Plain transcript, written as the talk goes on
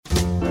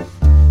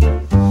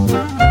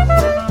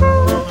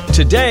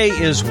Today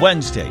is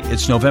Wednesday.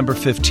 It's November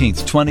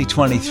 15th,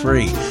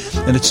 2023,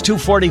 and it's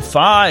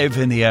 2:45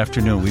 in the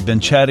afternoon. We've been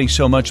chatting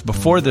so much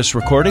before this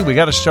recording, we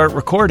got to start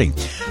recording.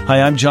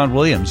 Hi, I'm John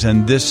Williams,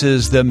 and this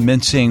is the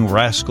Mincing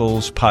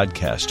Rascals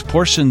podcast,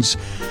 portions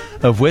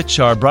of which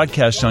are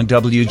broadcast on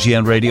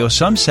WGN Radio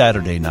some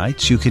Saturday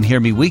nights. You can hear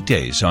me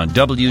weekdays on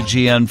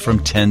WGN from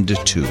 10 to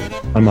 2.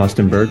 I'm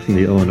Austin Berg from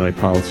the Illinois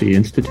Policy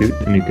Institute,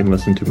 and you can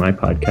listen to my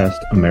podcast,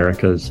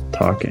 America's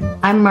Talking.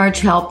 I'm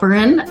Marge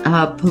Halperin,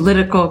 a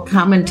political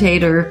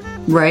commentator,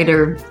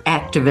 writer,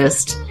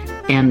 activist,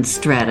 and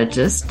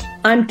strategist.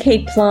 I'm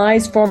Kate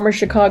Plies, former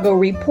Chicago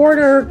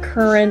reporter,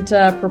 current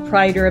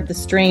proprietor of the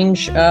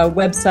strange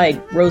website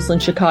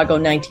Roseland Chicago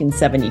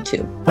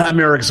 1972. I'm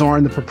Eric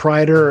Zorn, the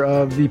proprietor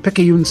of the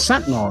Picayune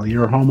Sentinel,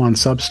 your home on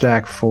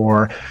Substack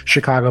for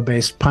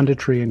Chicago-based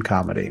punditry and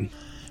comedy.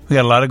 We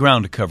got a lot of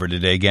ground to cover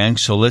today, gang,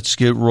 so let's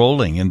get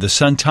rolling. In the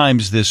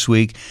Sun-Times this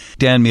week,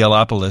 Dan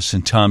Mielopoulos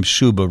and Tom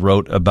Schuba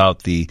wrote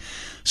about the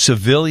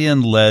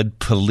civilian-led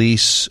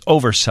police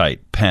oversight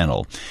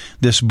panel.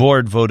 This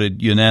board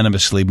voted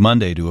unanimously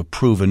Monday to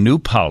approve a new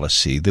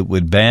policy that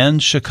would ban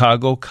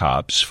Chicago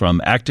cops from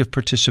active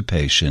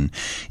participation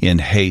in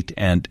hate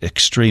and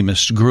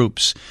extremist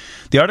groups.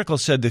 The article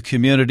said the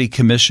Community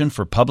Commission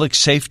for Public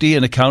Safety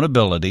and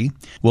Accountability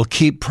will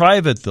keep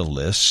private the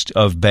list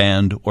of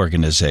banned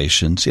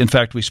organizations. In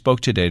fact, we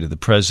spoke today to the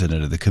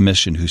president of the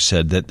commission who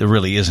said that there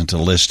really isn't a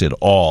list at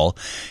all.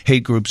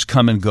 Hate groups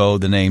come and go,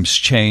 the names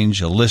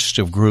change, a list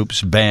of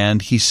groups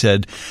banned, he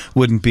said,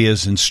 wouldn't be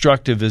as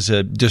instructive as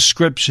a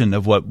description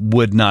of what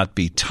would not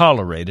be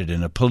tolerated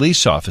in a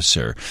police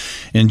officer.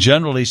 In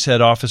general, he said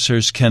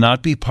officers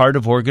cannot be part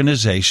of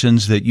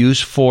organizations that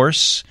use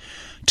force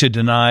to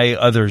deny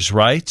others'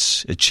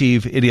 rights,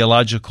 achieve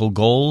ideological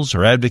goals,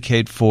 or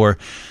advocate for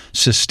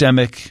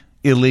systemic,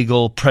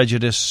 illegal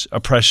prejudice,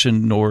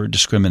 oppression, or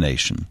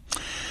discrimination.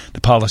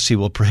 The policy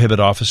will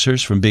prohibit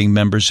officers from being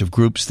members of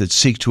groups that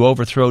seek to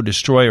overthrow,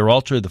 destroy, or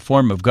alter the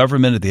form of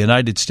government of the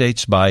United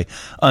States by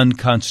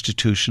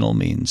unconstitutional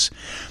means.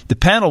 The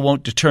panel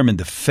won't determine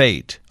the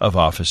fate of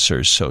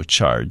officers so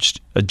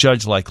charged. A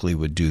judge likely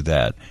would do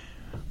that.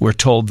 We're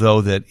told, though,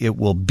 that it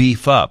will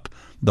beef up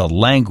the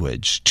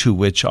language to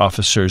which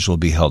officers will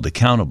be held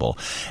accountable.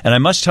 And I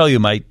must tell you,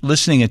 my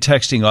listening and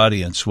texting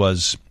audience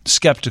was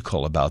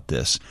skeptical about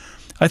this.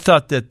 I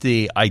thought that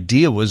the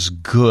idea was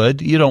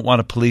good. You don't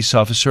want a police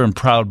officer and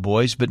Proud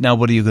Boys, but now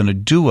what are you going to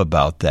do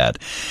about that?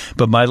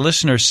 But my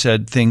listeners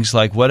said things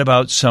like, what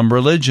about some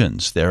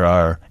religions? There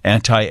are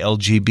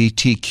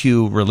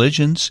anti-LGBTQ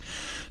religions.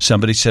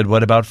 Somebody said,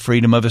 what about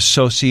freedom of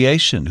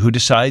association? Who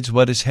decides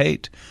what is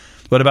hate?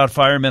 What about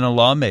firemen and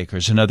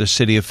lawmakers and other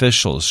city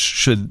officials?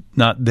 Should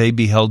not they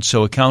be held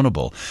so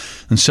accountable?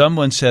 And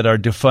someone said, are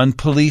defund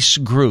police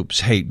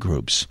groups hate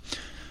groups?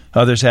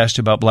 Others asked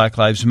about Black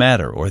Lives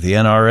Matter or the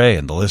NRA,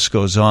 and the list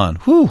goes on.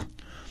 Whew,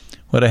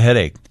 what a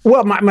headache.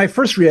 Well, my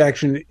first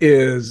reaction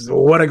is,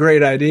 what a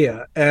great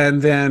idea.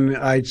 And then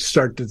I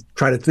start to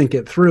try to think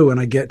it through, and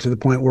I get to the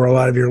point where a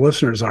lot of your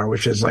listeners are,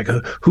 which is like,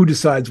 who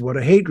decides what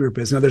a hate group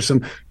is? Now, there's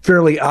some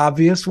fairly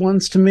obvious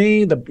ones to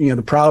me,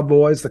 the Proud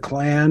Boys, the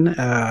Klan,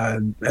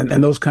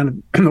 and those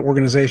kind of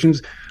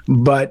organizations.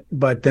 But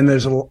then there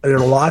are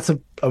lots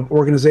of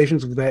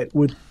organizations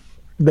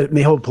that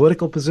may hold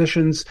political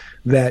positions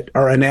that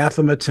are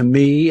anathema to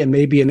me and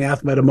maybe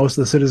anathema to most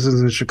of the citizens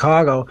in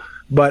Chicago,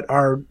 but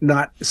are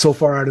not so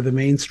far out of the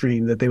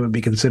mainstream that they would be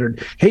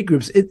considered hate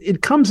groups.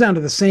 It comes down to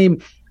the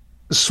same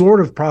sort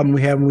of problem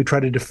we have when we try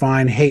to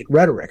define hate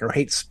rhetoric or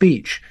hate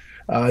speech,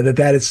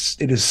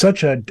 it is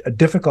such a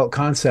difficult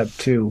concept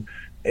to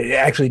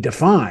actually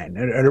define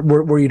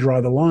where you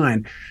draw the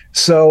line.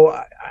 So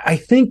I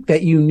think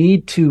that you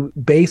need to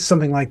base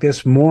something like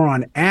this more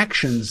on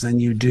actions than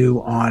you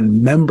do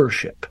on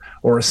membership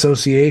or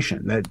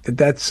association.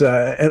 That's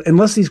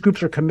unless these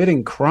groups are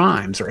committing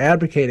crimes or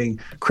advocating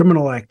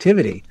criminal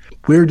activity,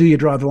 where do you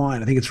draw the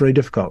line? I think it's really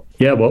difficult.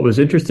 Yeah, what was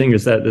interesting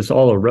is that this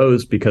all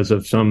arose because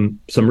of some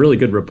really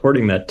good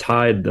reporting that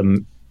tied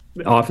the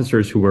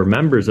officers who were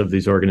members of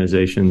these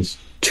organizations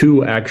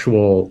to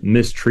actual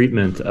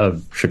mistreatment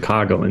of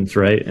Chicagoans,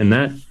 right? And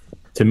that,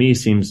 to me,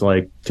 seems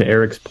like, to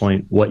Eric's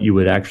point, what you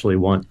would actually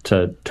want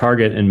to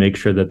target and make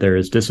sure that there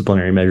is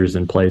disciplinary measures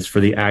in place for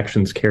the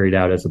actions carried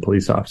out as a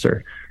police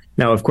officer.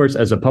 Now, of course,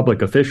 as a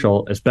public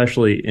official,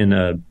 especially in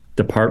a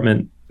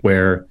department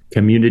where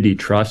community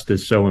trust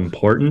is so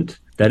important,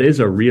 that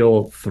is a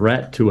real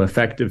threat to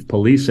effective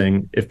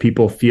policing if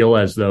people feel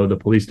as though the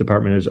police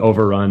department is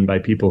overrun by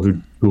people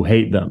who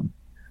hate them,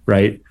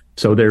 right?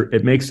 So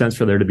it makes sense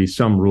for there to be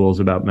some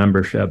rules about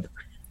membership.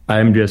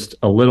 I'm just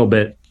a little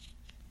bit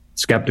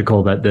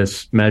skeptical that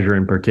this measure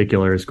in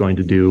particular is going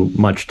to do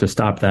much to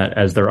stop that,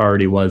 as there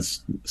already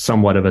was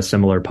somewhat of a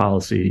similar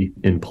policy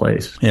in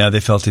place. Yeah, they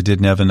felt it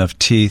didn't have enough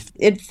teeth.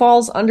 It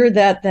falls under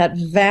that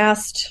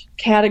vast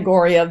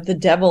category of the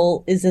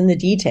devil is in the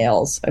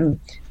details. And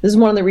this is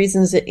one of the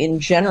reasons that in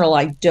general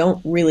I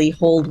don't really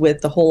hold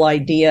with the whole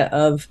idea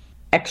of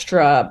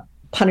extra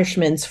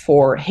punishments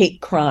for hate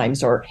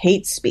crimes or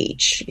hate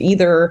speech.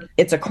 Either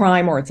it's a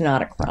crime or it's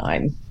not a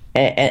crime.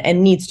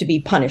 and needs to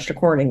be punished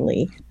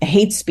accordingly.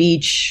 Hate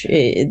speech,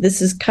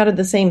 this is kind of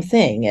the same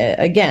thing.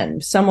 Again,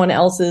 someone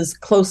else's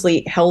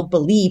closely held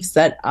beliefs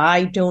that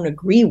I don't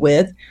agree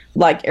with,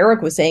 like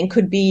Eric was saying,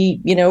 could be,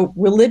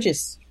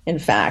 religious. In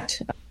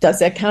fact, does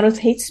that count as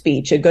hate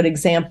speech? A good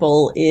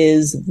example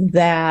is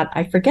that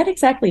I forget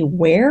exactly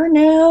where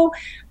now,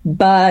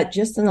 but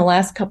just in the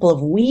last couple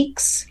of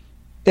weeks,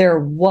 there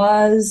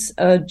was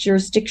a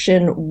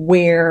jurisdiction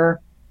where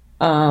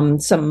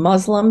some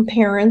Muslim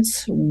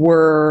parents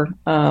were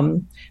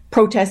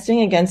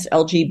protesting against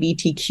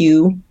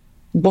LGBTQ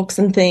books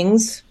and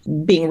things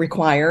being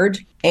required.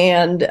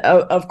 And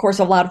of course,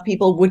 a lot of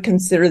people would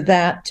consider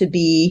that to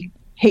be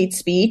hate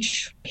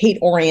speech,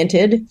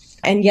 hate-oriented,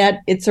 and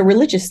yet it's a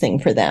religious thing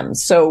for them.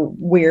 So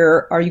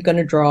where are you going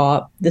to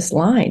draw this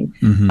line?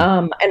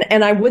 Mm-hmm.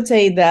 And I would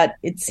say that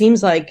it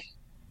seems like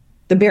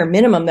the bare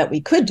minimum that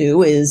we could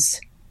do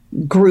is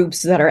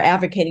groups that are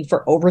advocating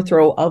for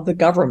overthrow of the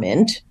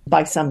government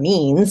by some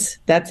means.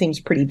 That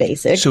seems pretty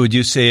basic. So would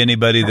you say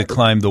anybody that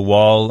climbed the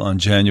wall on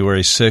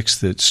January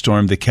 6th, that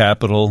stormed the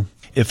Capitol,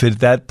 if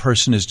that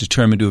person is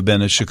determined to have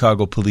been a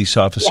Chicago police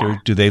officer,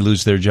 do they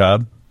lose their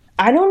job?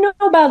 I don't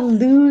know about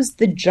lose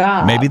the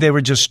job. Maybe they were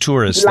just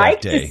tourists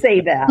that day. I'd like to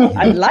say that.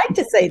 I'd like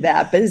to say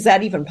that, but is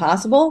that even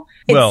possible?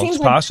 It seems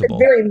it's like possible.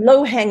 Very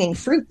low-hanging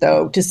fruit,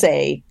 though, to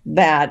say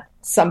that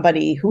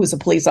somebody who is a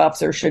police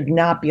officer should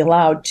not be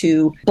allowed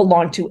to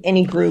belong to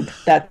any group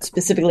that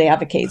specifically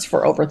advocates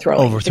for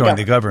overthrowing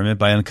the government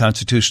by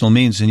unconstitutional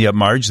means. And yet,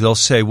 Marge, they'll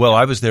say, well,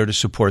 I was there to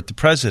support the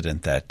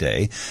president that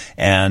day,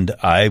 and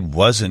I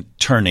wasn't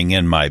turning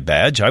in my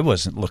badge. I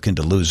wasn't looking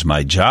to lose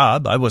my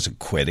job. I wasn't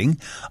quitting.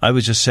 I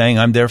was just saying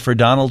I'm there for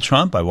Donald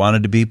Trump. I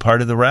wanted to be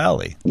part of the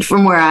rally.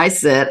 From where I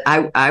sit,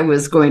 I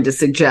was going to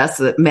suggest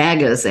that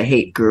MAGA is a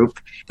hate group,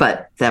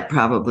 but that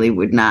probably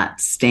would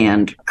not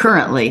stand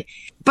currently.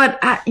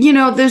 But,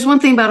 there's one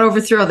thing about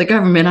overthrow of the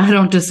government. I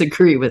don't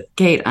disagree with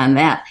Kate on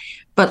that.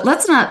 But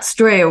let's not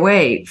stray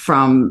away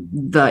from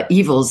the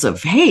evils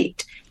of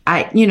hate.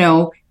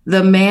 The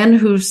man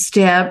who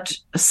stabbed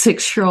a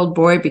 6-year-old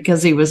boy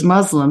because he was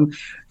Muslim,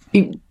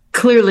 he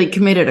clearly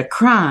committed a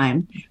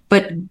crime,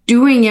 but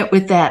doing it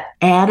with that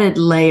added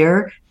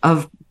layer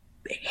of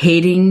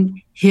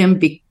hating him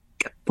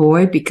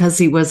because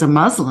he was a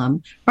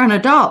Muslim or an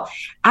adult,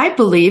 I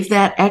believe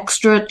that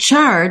extra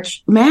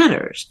charge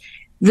matters.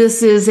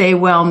 This is a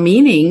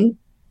well-meaning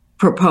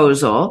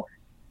proposal,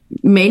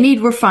 may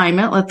need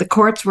refinement, let the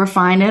courts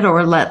refine it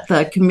or let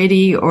the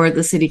committee or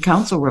the city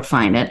council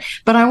refine it,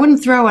 but I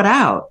wouldn't throw it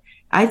out.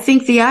 I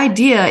think the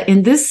idea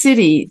in this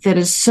city that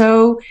is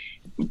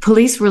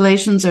police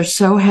relations are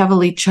so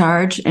heavily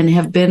charged and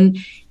have been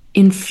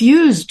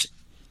infused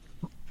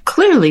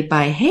clearly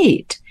by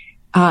hate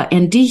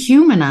and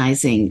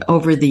dehumanizing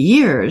over the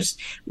years,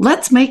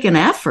 let's make an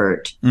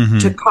effort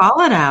to call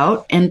it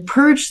out and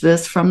purge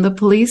this from the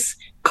police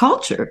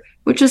culture,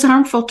 which is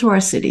harmful to our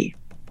city.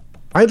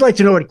 I'd like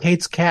to know what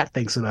Kate's cat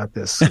thinks about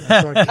this. She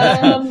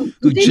thinks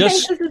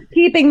this is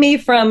keeping me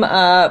from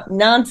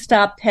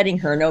nonstop petting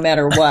her, no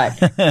matter what.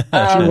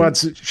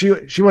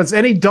 She wants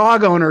any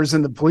dog owners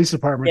in the police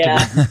department.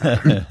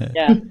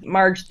 Yeah,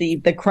 Marge,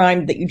 the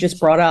crime that you just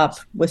brought up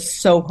was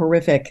so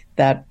horrific,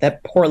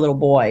 that poor little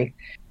boy.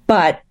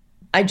 But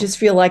I just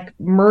feel like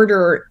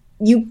murder,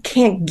 you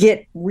can't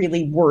get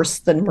really worse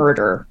than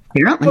murder.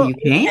 Apparently you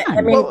can.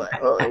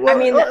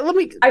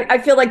 I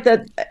feel like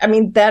that. I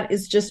mean, that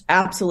is just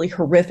absolutely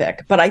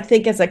horrific. But I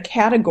think as a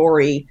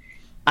category,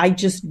 I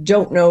just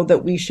don't know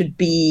that we should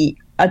be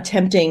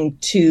attempting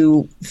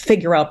to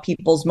figure out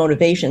people's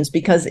motivations,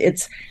 because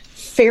it's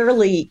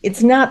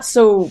not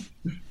so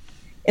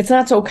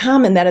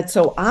common that it's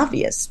so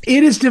obvious.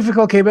 It is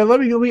difficult, Kate, but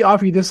let me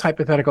offer you this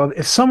hypothetical.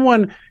 If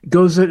someone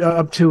goes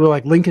up to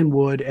like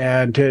Lincolnwood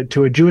and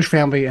to a Jewish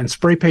family and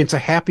spray paints a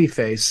happy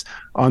face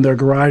on their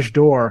garage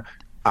door,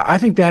 I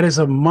think that is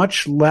a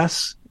much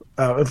less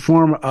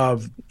form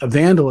of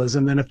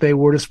vandalism than if they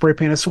were to spray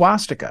paint a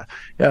swastika.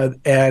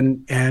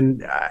 If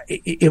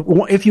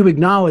you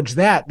acknowledge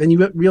that, then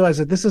you realize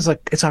that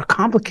it's a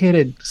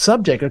complicated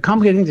subject, a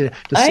complicated thing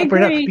to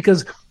separate out,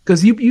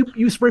 because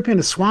you spray paint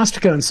a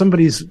swastika on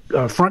somebody's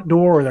front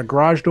door or their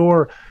garage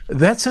door,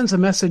 that sends a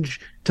message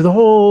to the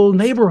whole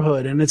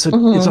neighborhood, and it's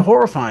a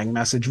horrifying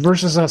message,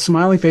 versus a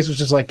smiley face,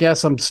 which is like,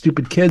 some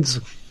stupid kids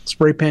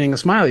spray painting a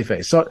smiley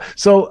face.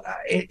 So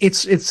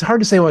it's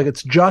hard to say like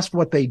it's just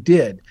what they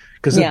did,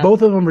 because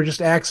both of them are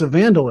just acts of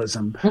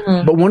vandalism,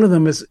 but one of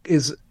them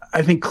is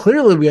I think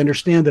clearly we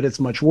understand that it's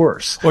much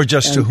worse, or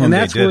just to whom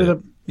they did it.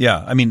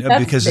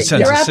 Because it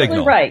sends a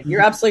signal.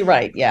 You're absolutely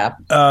right. Yeah.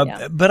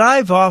 But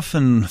I've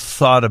often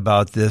thought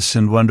about this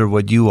and wonder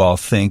what you all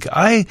think.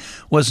 I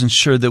wasn't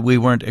sure that we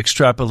weren't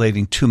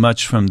extrapolating too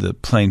much from the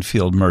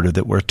Plainfield murder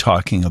that we're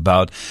talking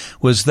about.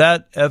 Was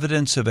that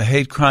evidence of a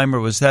hate crime, or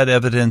was that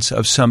evidence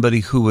of somebody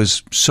who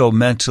was so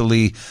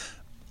mentally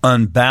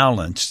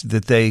unbalanced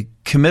that they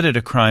committed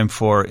a crime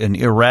for an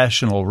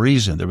irrational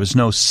reason? There was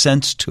no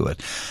sense to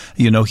it.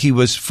 He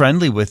was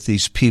friendly with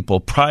these people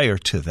prior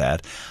to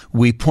that.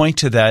 We point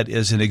to that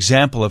as an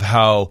example of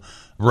how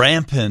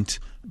rampant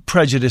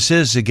prejudice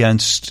is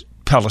against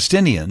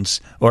Palestinians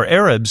or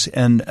Arabs,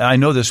 and I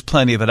know there's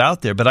plenty of it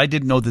out there, but I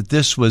didn't know that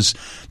this was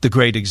the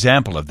great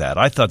example of that.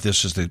 I thought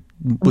this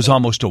was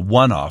almost a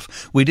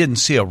one-off. We didn't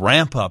see a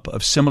ramp-up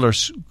of similar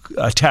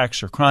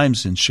attacks or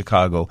crimes in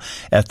Chicago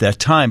at that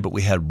time, but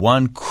we had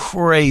one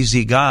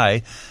crazy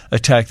guy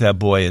attack that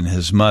boy and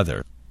his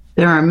mother.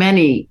 There are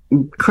many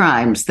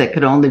crimes that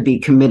could only be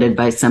committed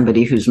by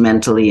somebody who's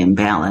mentally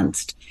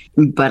imbalanced.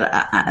 But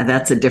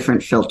that's a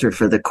different filter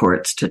for the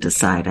courts to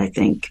decide, I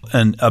think.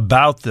 And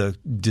about the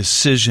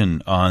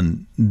decision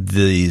on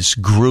these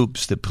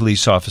groups that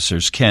police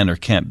officers can or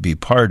can't be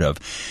part of,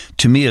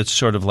 to me it's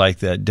sort of like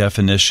that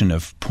definition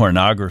of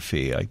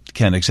pornography. I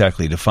can't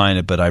exactly define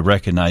it, but I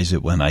recognize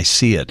it when I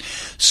see it.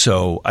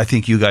 So I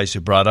think you guys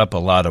have brought up a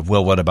lot of,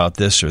 well, what about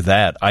this or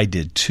that? I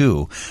did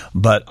too.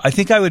 But I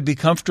think I would be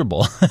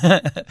comfortable,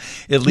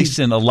 at least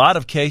in a lot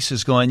of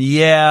cases, going,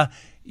 yeah,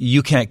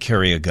 you can't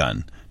carry a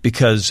gun.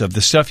 Because of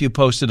the stuff you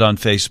posted on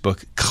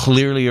Facebook,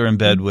 clearly you're in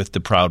bed with the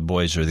Proud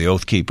Boys or the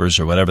Oath Keepers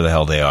or whatever the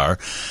hell they are.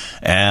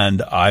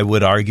 And I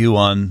would argue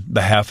on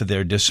behalf of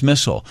their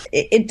dismissal.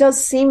 It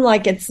does seem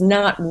like it's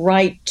not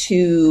right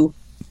to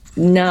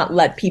not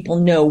let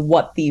people know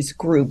what these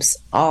groups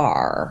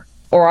are.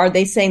 Or are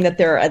they saying that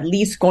they're at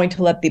least going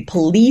to let the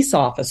police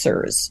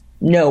officers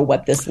know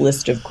what this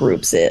list of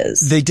groups is?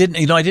 They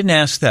didn't, I didn't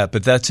ask that,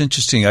 but that's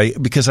interesting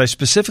because I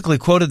specifically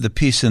quoted the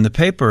piece in the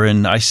paper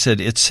and I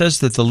said, it says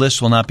that the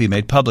list will not be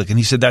made public. And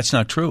he said, that's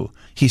not true.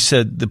 He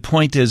said, the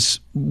point is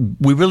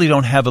we really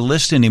don't have a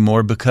list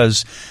anymore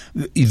because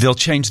they'll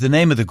change the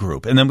name of the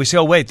group. And then we say,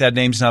 oh, wait, that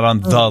name's not on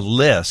the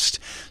list.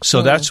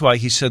 So that's why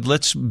he said,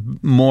 let's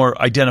more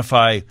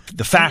identify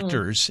the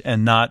factors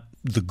and not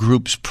the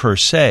groups per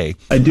se.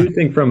 I do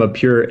think from a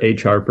pure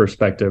HR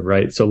perspective,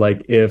 right? So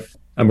like if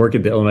I'm working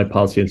at the Illinois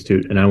Policy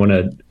Institute and I want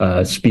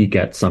to speak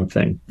at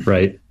something,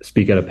 right?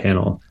 Speak at a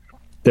panel.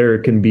 There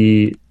can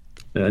be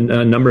a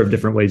number of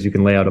different ways you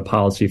can lay out a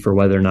policy for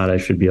whether or not I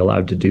should be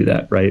allowed to do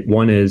that, right?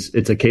 One is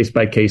it's a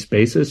case-by-case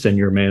basis and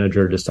your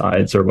manager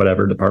decides or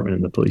whatever department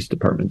in the police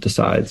department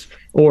decides.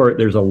 Or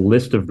there's a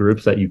list of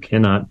groups that you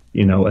cannot,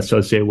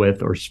 associate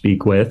with or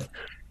speak with,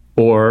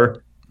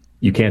 or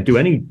you can't do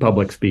any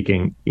public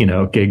speaking,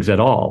 gigs at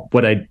all.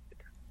 What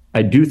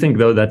I do think,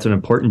 though, that's an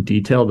important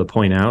detail to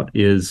point out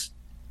is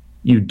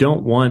you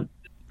don't want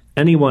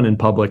anyone in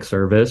public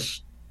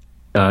service,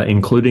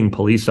 including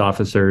police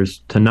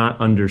officers, to not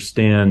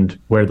understand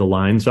where the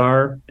lines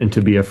are and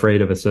to be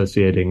afraid of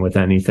associating with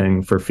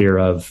anything for fear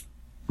of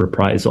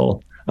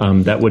reprisal.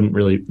 That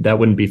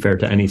wouldn't be fair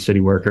to any city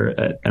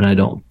worker, and I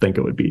don't think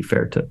it would be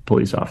fair to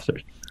police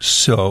officers.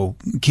 So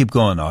keep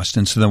going,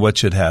 Austin. So then what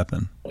should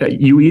happen?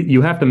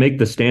 You have to make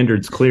the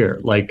standards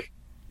clear. Like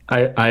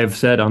I have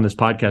said on this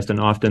podcast and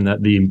often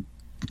that the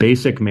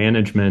basic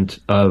management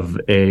of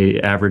a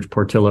average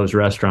Portillo's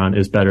restaurant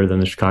is better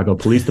than the Chicago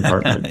Police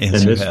Department.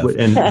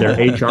 and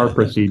their HR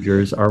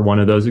procedures are one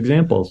of those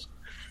examples.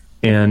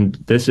 And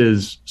this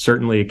is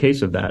certainly a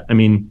case of that. I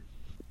mean,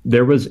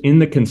 there was in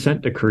the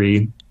consent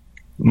decree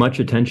much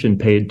attention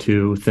paid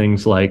to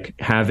things like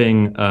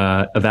having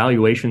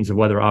evaluations of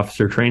whether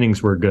officer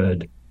trainings were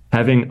good,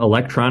 having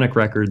electronic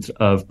records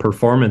of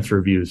performance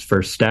reviews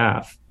for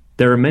staff.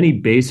 There are many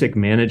basic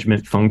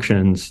management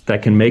functions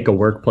that can make a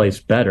workplace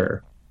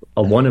better.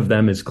 One of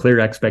them is clear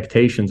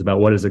expectations about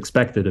what is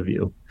expected of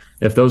you.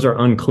 If those are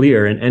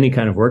unclear in any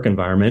kind of work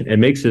environment, it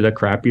makes it a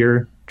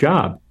crappier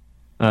job.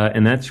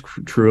 And that's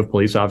true of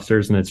police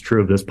officers, and it's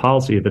true of this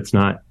policy if it's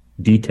not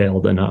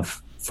detailed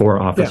enough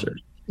for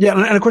officers. Yeah,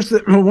 and of course,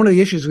 one of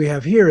the issues we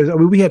have here is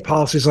we had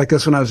policies like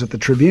this when I was at the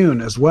Tribune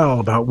as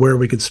well about where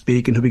we could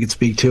speak and who we could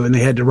speak to, and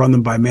they had to run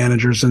them by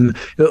managers, and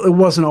it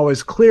wasn't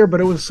always clear, but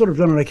it was sort of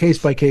done on a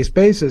case-by-case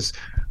basis.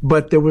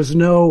 But there was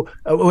no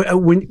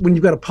when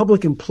you've got a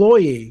public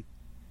employee,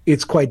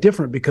 it's quite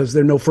different because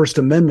there are no First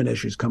Amendment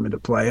issues come into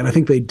play, and I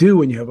think they do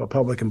when you have a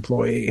public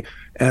employee,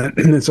 and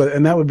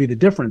that would be the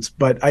difference.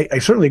 But I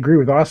certainly agree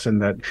with Austin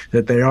that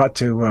they ought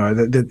to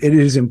that it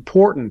is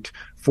important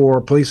for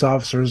police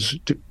officers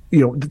to.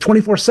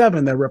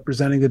 24/7, they're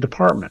representing the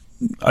department.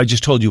 I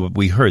just told you what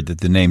we heard, that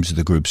the names of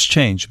the groups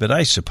change. But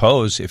I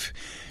suppose if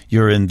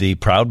you're in the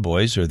Proud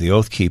Boys or the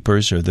Oath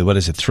Keepers or the,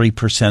 3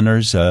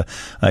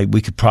 Percenters,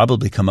 we could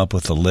probably come up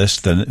with a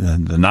list.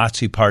 The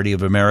Nazi Party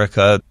of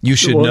America, you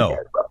should know.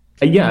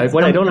 Yeah,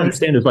 what I don't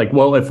understand is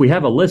if we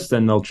have a list,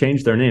 then they'll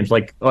change their names.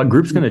 Like, a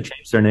group's going to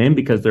change their name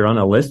because they're on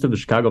a list of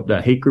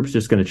the hate group's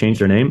just going to change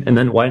their name, and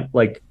then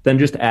then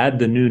just add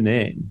the new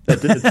name. It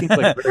seems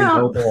like a very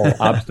noble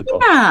obstacle.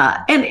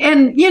 Yeah,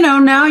 and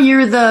now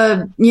you're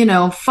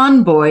the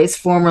Fun Boys,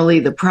 formerly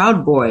the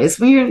Proud Boys.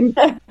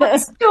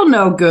 That's still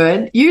no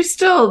good. You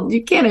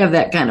can't have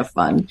that kind of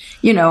fun.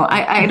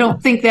 I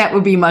don't think that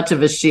would be much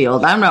of a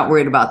shield. I'm not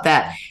worried about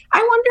that.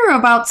 I wonder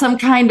about some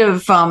kind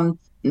of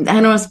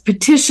it's a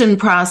petition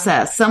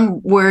process,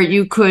 where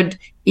you could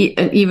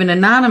even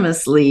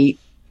anonymously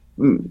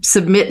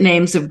submit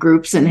names of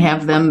groups and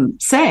have them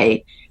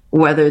say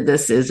whether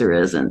this is or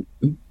isn't.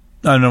 I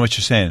don't know what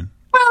you're saying.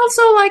 Well,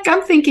 so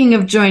I'm thinking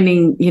of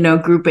joining,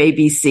 Group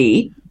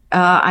ABC,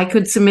 I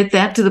could submit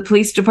that to the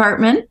police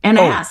department and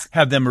ask.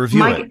 Have them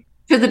review it.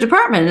 To the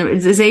department.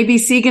 Is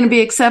ABC going to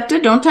be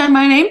accepted? Don't tie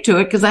my name to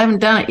it because I haven't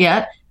done it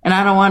yet, and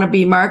I don't want to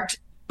be marked,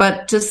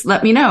 but just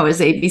let me know. Is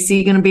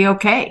ABC going to be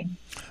okay?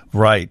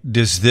 Right.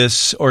 Does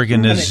this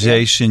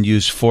organization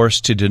use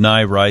force to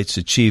deny rights,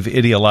 achieve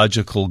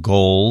ideological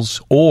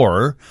goals,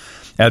 or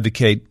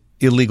advocate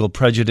illegal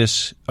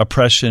prejudice,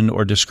 oppression,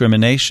 or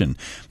discrimination?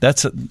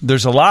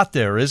 There's a lot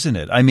there, isn't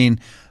it? I mean,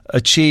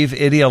 achieve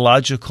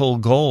ideological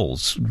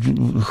goals.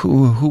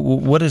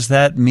 What does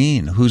that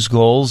mean? Whose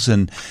goals?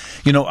 And,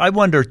 I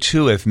wonder,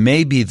 too, if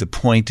maybe the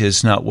point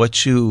is not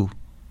what you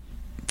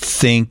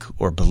think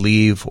or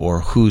believe or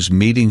whose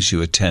meetings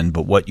you attend,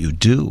 but what you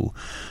do.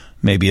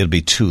 Maybe it'll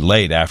be too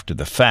late after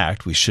the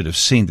fact. We should have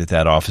seen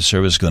that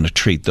officer was going to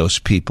treat those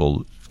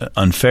people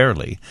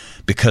unfairly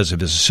because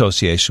of his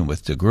association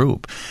with the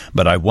group.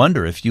 But I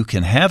wonder if you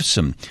can have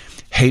some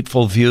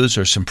hateful views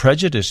or some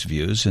prejudiced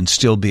views and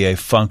still be a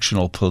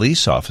functional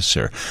police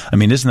officer. I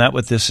mean, isn't that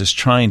what this is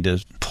trying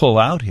to pull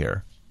out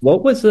here?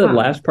 What was the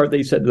last part that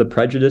you said, the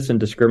prejudice and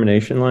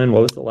discrimination line?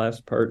 What was the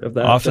last part of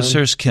that?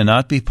 Officers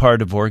cannot be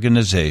part of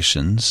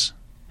organizations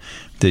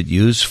that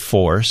use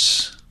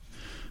force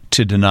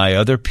to deny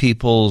other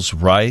people's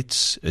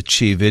rights,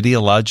 achieve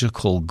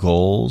ideological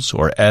goals,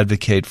 or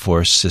advocate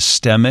for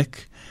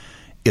systemic,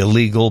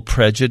 illegal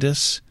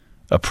prejudice,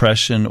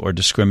 oppression, or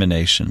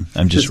discrimination.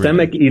 I'm just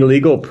systemic,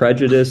 illegal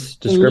prejudice,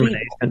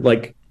 discrimination.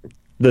 Like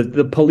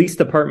the police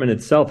department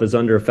itself is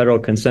under a federal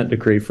consent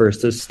decree for a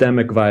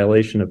systemic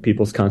violation of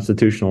people's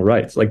constitutional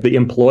rights. Like the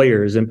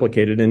employer is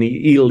implicated in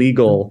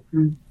illegal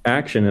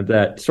action of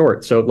that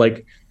sort. So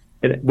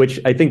which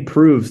I think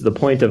proves the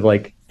point of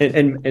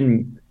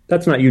and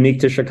that's not unique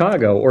to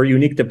Chicago or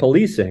unique to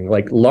policing.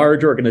 Like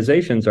large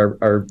organizations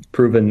are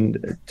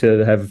proven to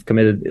have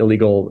committed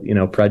illegal,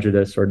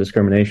 prejudice or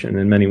discrimination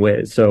in many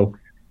ways. So,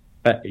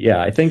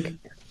 I think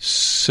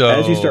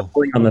as you start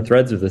pulling on the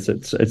threads of this,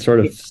 it sort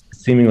of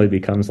seemingly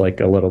becomes like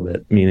a little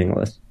bit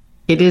meaningless.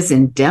 It is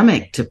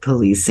endemic to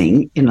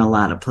policing in a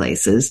lot of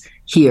places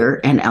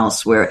here and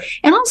elsewhere.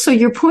 And also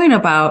your point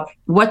about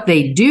what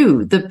they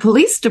do, the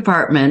police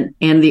department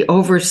and the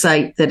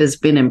oversight that has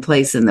been in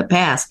place in the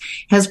past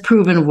has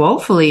proven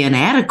woefully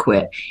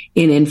inadequate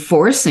in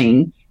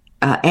enforcing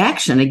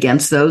action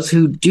against those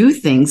who do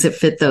things that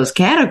fit those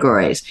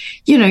categories.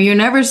 You're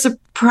never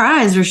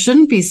surprised or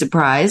shouldn't be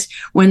surprised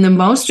when the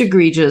most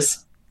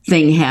egregious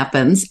thing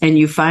happens and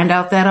you find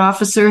out that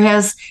officer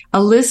has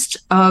a list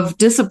of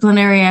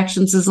disciplinary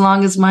actions as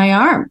long as my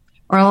arm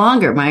or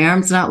longer. My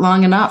arm's not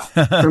long enough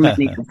for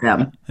many of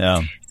them.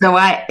 Yeah. So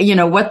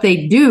what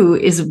they do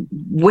is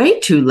way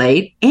too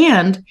late.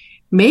 And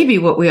maybe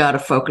what we ought to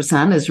focus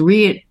on is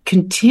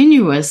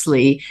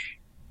continuously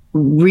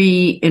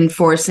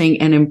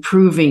reinforcing and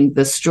improving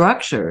the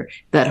structure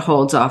that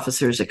holds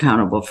officers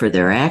accountable for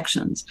their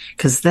actions.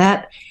 Because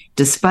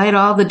despite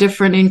all the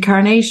different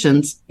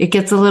incarnations, it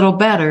gets a little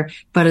better,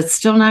 but it's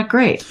still not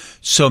great.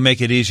 So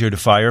make it easier to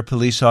fire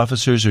police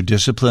officers or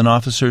discipline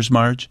officers,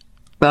 Marge?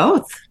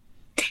 Both.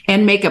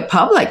 And make it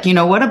public.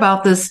 What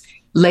about this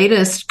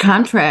latest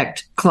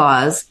contract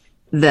clause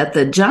that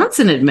the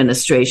Johnson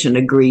administration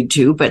agreed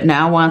to, but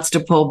now wants to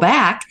pull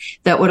back,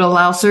 that would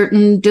allow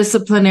certain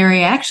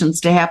disciplinary actions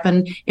to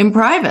happen in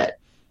private?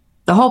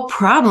 The whole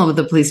problem with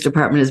the police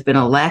department has been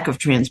a lack of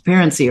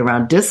transparency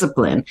around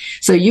discipline.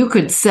 So you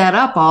could set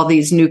up all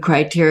these new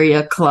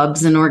criteria,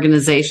 clubs and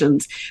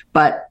organizations,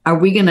 but are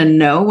we going to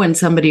know when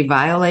somebody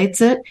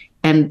violates it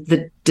and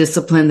the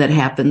discipline that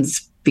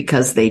happens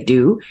because they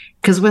do?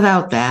 Because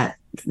without that,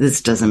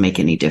 this doesn't make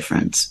any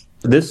difference.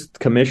 This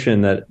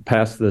commission that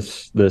passed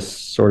this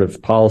sort of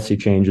policy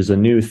change is a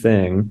new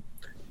thing,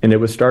 and it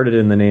was started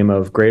in the name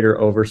of greater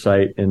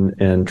oversight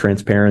and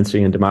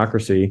transparency and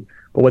democracy.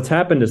 But what's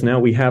happened is now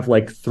we have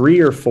like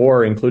 3 or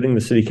 4, including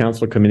the city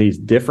council committees,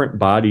 different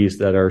bodies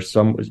that are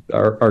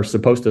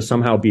supposed to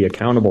somehow be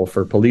accountable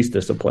for police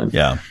discipline.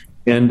 Yeah.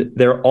 And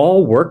they're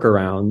all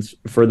workarounds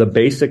for the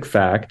basic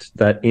fact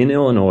that in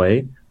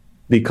Illinois,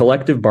 the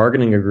collective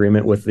bargaining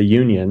agreement with the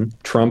union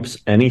trumps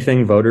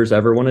anything voters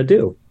ever want to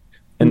do.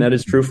 And that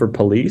is true for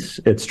police.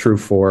 It's true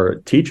for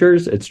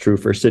teachers. It's true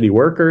for city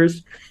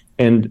workers.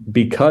 And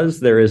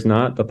because there is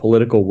not the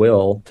political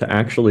will to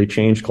actually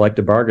change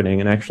collective bargaining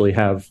and actually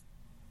have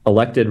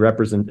elective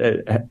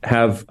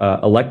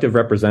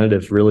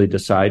representatives really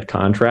decide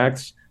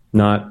contracts,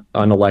 not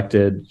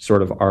unelected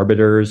sort of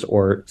arbiters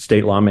or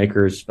state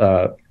lawmakers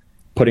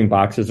putting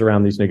boxes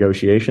around these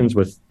negotiations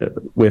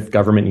with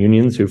government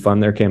unions who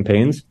fund their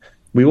campaigns,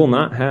 we will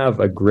not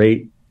have a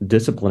great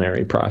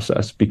disciplinary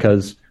process,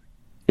 because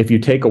if you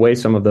take away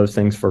some of those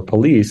things for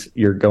police,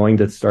 you're going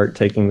to start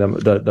taking them.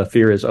 The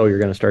fear is, you're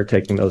going to start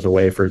taking those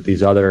away for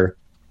these other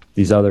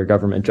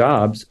government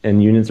jobs,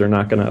 and unions are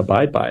not going to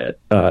abide by it.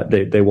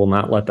 They will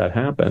not let that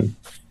happen.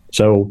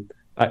 So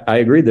I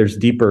agree. There's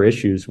deeper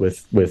issues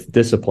with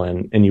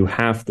discipline, and you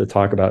have to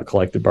talk about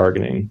collective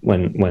bargaining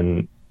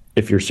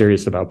if you're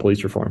serious about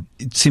police reform.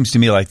 It seems to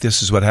me like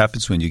this is what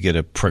happens when you get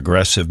a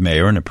progressive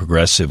mayor and a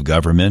progressive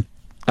government.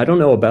 I don't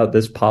know about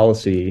this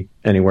policy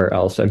anywhere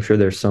else. I'm sure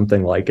there's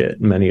something like it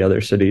in many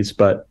other cities,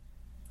 but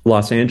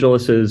Los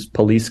Angeles's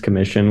police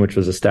commission, which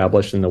was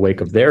established in the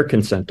wake of their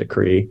consent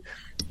decree,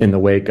 in the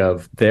wake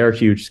of their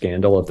huge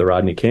scandal of the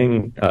Rodney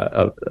King,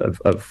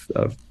 of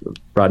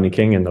Rodney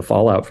King and the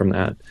fallout from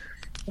that,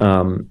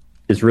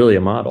 is really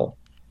a model.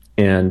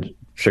 And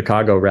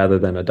Chicago, rather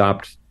than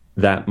adopt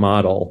that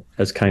model,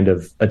 has kind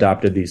of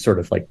adopted these sort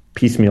of like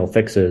piecemeal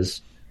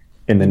fixes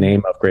in the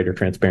name of greater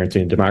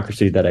transparency and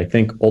democracy that I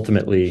think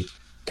ultimately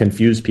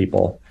confuse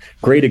people.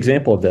 Great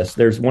example of this.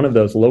 There's one of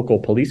those local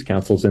police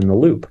councils in the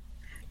Loop.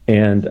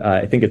 And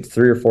I think it's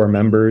 3 or 4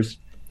 members,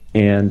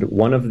 and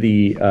one of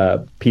the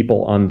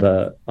people on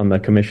the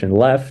commission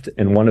left,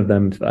 and one of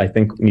them I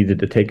think needed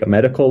to take a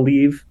medical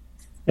leave,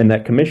 and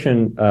that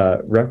commission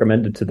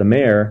recommended to the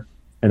mayor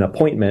an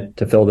appointment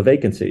to fill the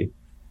vacancy.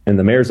 And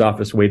the mayor's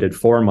office waited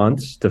 4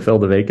 months to fill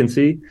the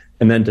vacancy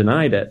and then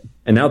denied it.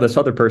 And now this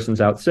other person's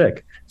out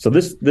sick. So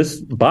this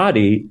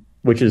body,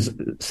 which is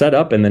set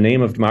up in the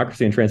name of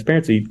democracy and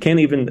transparency, can't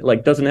even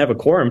doesn't have a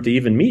quorum to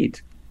even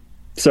meet.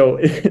 So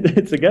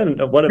it's again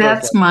one of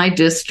that's my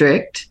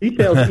district.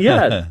 Details,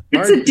 yeah.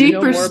 It's a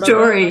deeper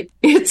story.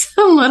 It's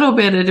a little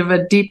bit of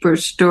a deeper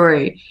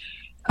story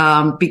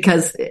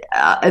because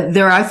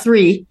there are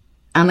 3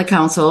 on the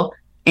council,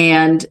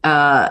 and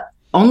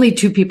only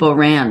 2 people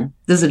ran.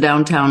 This is a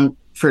downtown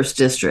first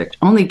district.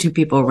 Only 2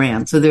 people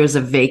ran, so there's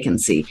a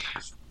vacancy.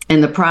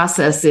 And the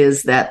process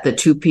is that the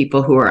 2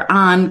 people who are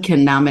on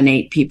can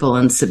nominate people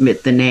and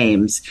submit the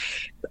names.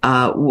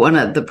 One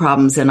of the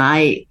problems, and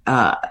I,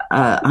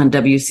 on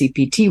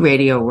WCPT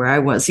radio, where I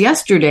was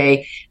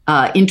yesterday,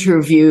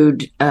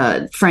 interviewed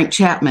Frank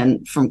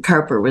Chapman from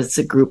Carper, was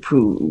a group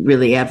who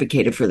really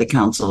advocated for the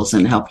councils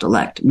and helped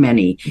elect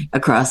many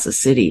across the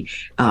city.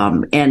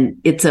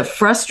 And it's a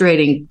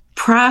frustrating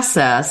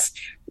process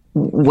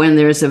when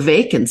there's a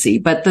vacancy.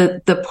 But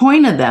the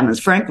point of them, as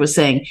Frank was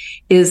saying,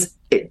 is,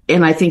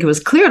 and I think it was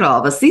clear to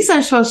all of us, these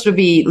are supposed to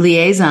be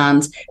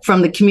liaisons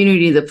from the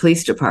community to the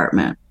police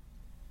department.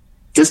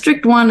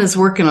 District 1 is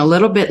working a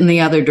little bit in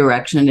the other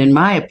direction, in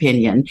my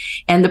opinion.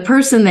 And the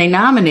person they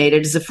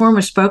nominated is a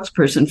former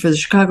spokesperson for the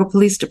Chicago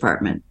Police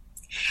Department.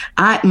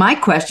 My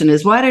question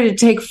is, why did it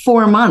take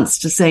 4 months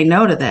to say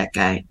no to that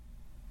guy?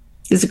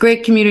 He's a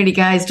great community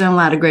guy. He's done a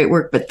lot of great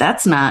work, but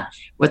that's not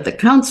what the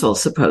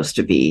council's supposed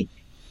to be.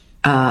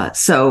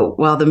 So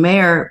while the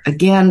mayor,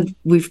 again,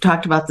 we've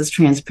talked about this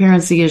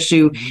transparency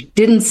issue,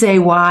 didn't say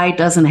why,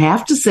 doesn't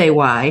have to say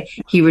why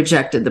he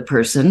rejected the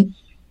person,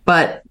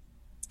 but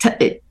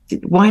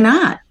why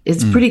not?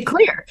 It's pretty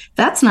clear.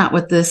 That's not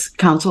what this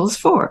council is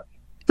for.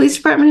 Police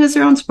department has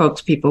their own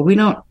spokespeople. We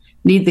don't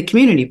need the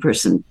community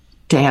person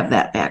to have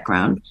that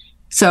background.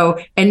 So,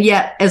 and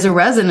yet, as a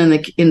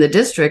resident in the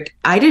district,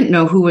 I didn't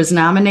know who was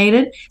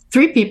nominated.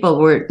 3 people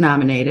were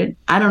nominated.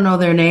 I don't know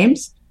their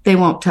names. They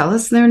won't tell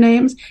us their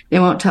names. They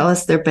won't tell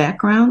us their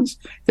backgrounds.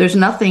 There's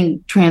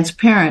nothing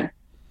transparent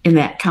in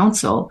that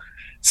council.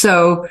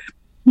 So,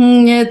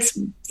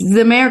 the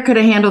mayor could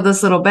have handled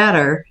this a little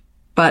better.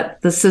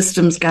 But the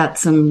system's got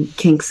some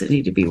kinks that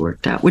need to be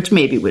worked out, which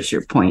maybe was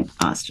your point,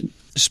 Austin.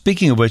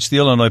 Speaking of which, the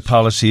Illinois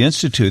Policy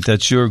Institute,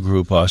 that's your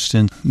group,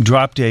 Austin,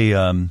 dropped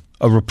a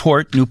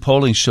report. New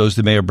polling shows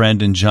that Mayor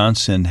Brandon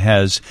Johnson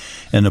has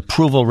an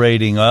approval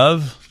rating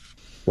of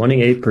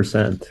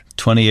 28%.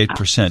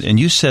 28%. And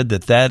you said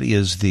that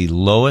is the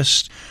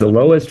lowest? The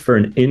lowest for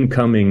an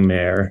incoming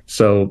mayor.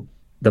 So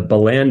the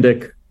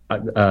Balandic,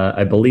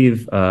 I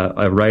believe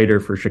a writer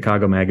for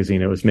Chicago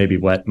Magazine, it was maybe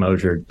Wet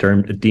Mosier,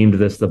 deemed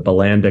this the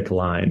Balandic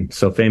line.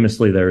 So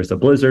famously, there was a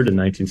blizzard in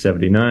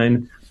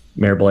 1979.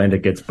 Mayor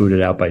Balandic gets booted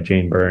out by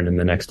Jane Byrne in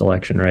the next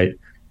election, right?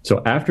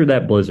 So after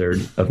that blizzard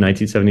of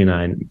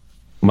 1979,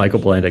 Mayor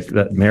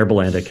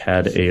Balandic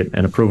had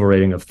an approval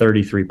rating of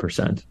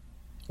 33%.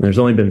 There's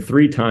only been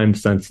 3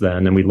 times since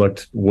then, and we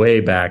looked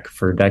way back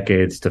for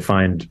decades to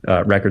find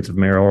records of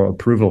mayoral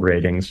approval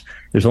ratings.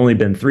 There's only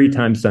been 3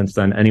 times since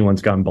then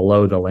anyone's gone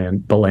below the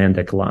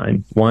Balandic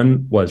line.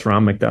 One was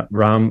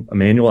Rahm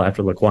Emanuel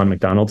after the Laquan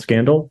McDonald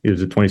scandal. He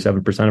was a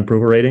 27%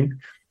 approval rating.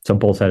 Some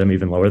polls had him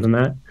even lower than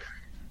that.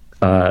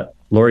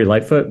 Lori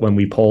Lightfoot, when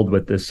we polled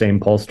with this same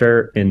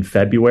pollster in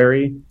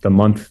February, the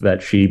month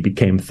that she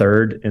became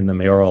 3rd in the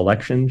mayoral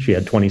election, she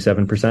had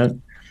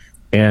 27%.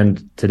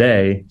 And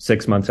today,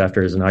 6 months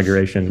after his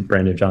inauguration,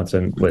 Brandon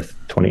Johnson with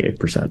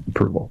 28%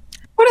 approval.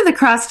 What are the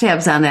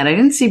crosstabs on that? I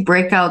didn't see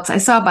breakouts. I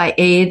saw by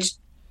age.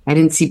 I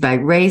didn't see by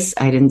race.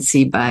 I didn't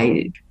see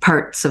by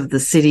parts of the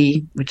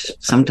city, which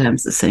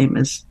sometimes the same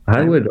as.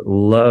 I would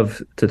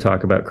love to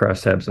talk about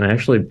crosstabs, and I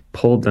actually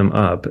pulled them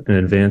up in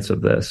advance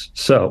of this.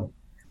 So,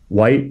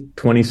 white,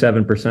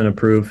 27%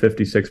 approve,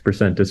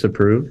 56%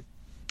 disapprove.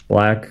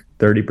 Black,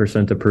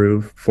 30%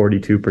 approve,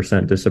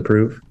 42%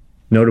 disapprove.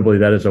 Notably,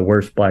 that is a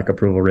worse Black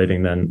approval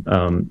rating than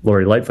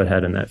Lori Lightfoot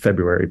had in that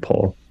February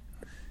poll.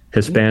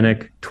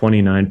 Hispanic,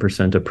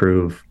 29%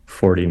 approve,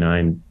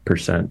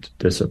 49%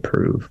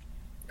 disapprove.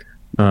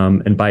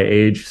 And by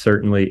age,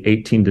 certainly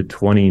 18 to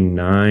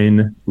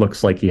 29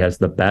 looks like he has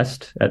the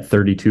best at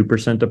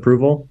 32%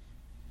 approval.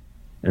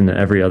 and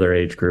every other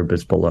age group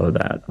is below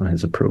that on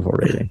his approval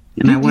rating.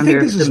 And I wonder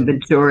if the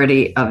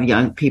majority of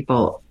young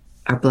people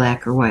are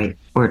Black or white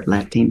or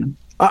Latino.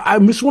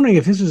 I'm just wondering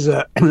if this is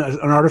an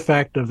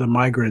artifact of the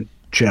migrant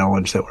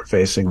challenge that we're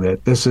facing, that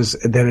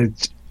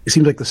it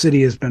seems like the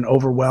city has been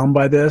overwhelmed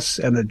by this,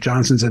 and that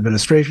Johnson's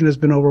administration has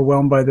been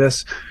overwhelmed by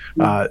this.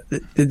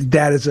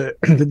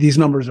 These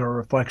numbers are a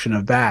reflection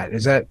of that.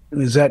 Is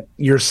that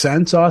your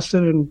sense,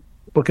 Austin? And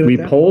we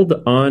polled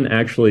on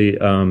actually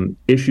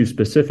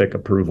issue-specific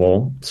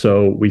approval.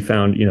 So we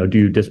found, do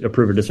you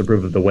approve or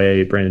disapprove of the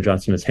way Brandon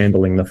Johnson is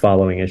handling the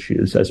following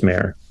issues as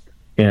mayor?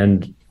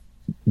 And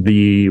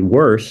the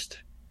worst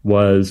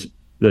was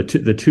the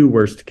two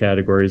worst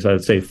categories. I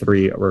would say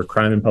three were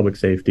crime and public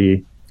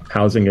safety,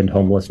 housing and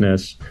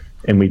homelessness,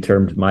 and we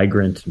termed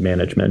migrant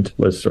management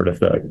was sort of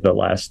the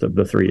last of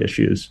the three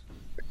issues.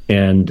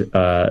 And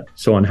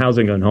so on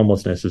housing and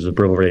homelessness, his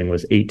approval rating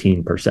was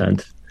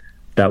 18%.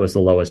 That was the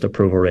lowest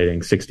approval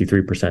rating,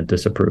 63%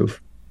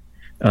 disapprove.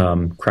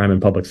 Crime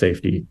and public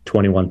safety,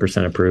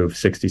 21% approve,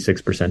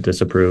 66%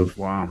 disapprove.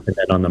 Wow. And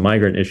then on the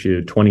migrant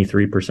issue,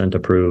 23%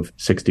 approve,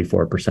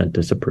 64%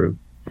 disapprove.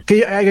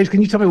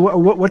 Can you tell me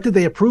what did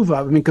they approve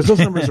of? I mean, because those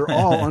numbers are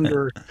all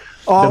under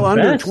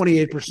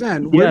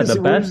 28%. Yeah,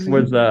 the best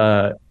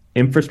was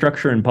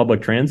infrastructure and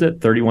public transit,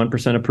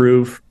 31%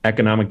 approve,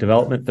 economic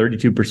development,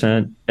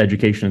 32%,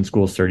 education and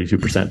schools,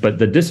 32%. But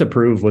the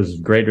disapprove was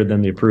greater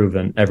than the approve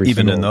in every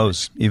even in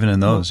those,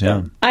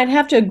 yeah. I'd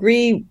have to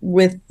agree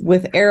with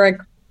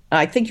Eric.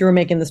 I think you were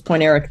making this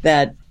point, Eric,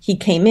 that he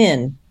came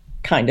in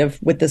kind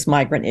of with this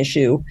migrant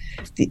issue,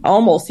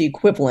 almost the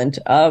equivalent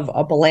of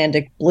a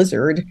Bolandic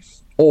blizzard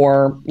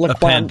or a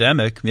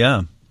pandemic,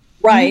 yeah.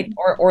 Right.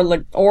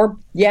 Or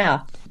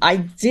yeah. I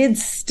did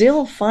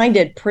still find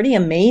it pretty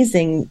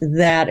amazing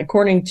that,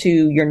 according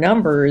to your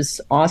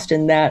numbers,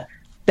 Austin, that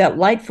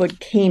Lightfoot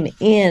came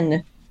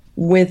in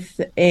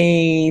with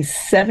a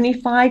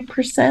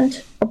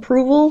 75%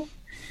 approval.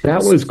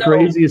 That was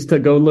craziest to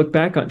go look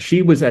back on.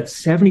 She was at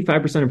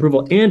 75%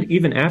 approval. And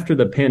even after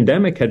the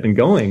pandemic had been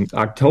going,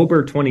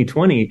 October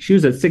 2020, she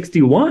was at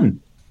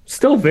 61.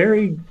 Still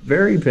very,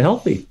 very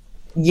healthy.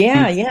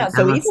 Yeah.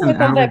 So even with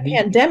all that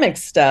pandemic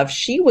stuff,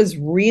 she was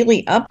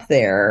really up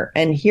there.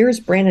 And here's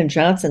Brandon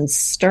Johnson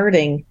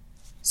starting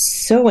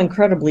so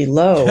incredibly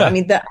low. I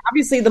mean,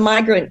 obviously the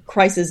migrant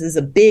crisis is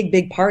a big,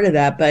 big part of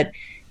that, but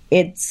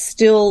it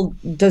still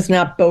does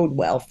not bode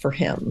well for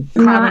him.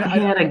 He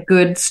had a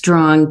good,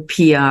 strong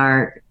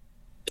PR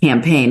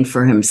campaign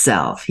for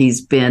himself.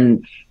 He's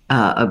been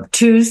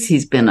obtuse.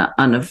 He's been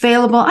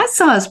unavailable. I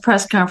saw his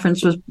press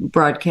conference was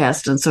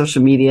broadcast on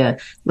social media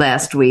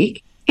last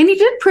week. And he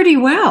did pretty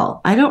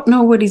well. I don't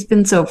know what he's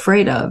been so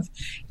afraid of,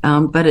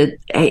 but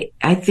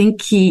I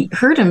think he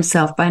hurt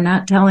himself by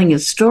not telling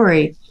his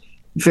story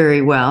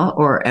very well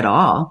or at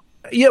all.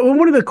 Yeah, well,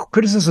 one of the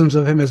criticisms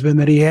of him has been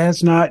that he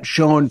has not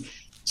shown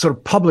sort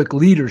of public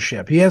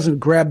leadership. He hasn't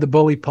grabbed the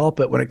bully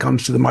pulpit when it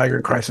comes to the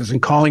migrant crisis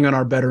and calling on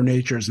our better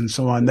natures and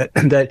so on.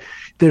 That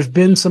there's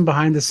been some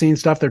behind the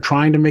scenes stuff. They're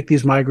trying to make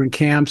these migrant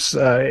camps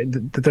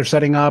that they're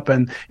setting up,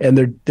 and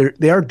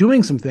they are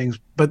doing some things,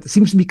 but it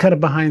seems to be kind of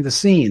behind the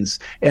scenes.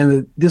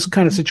 And this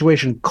kind of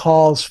situation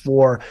calls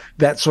for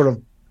that sort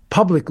of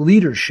public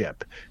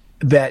leadership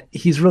that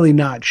he's really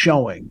not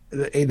showing.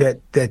 And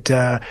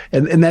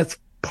that's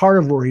part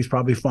of where he's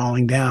probably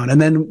falling down.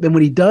 And then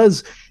when he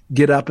does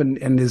get up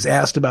and is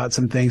asked about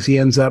some things, he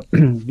ends up,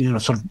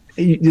 sort of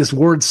this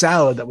word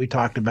salad that we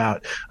talked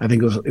about. I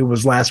think it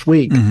was last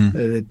week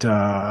that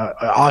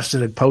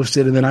Austin had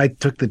posted, and then I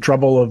took the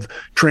trouble of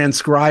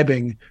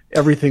transcribing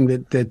everything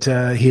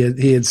that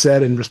he had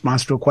said in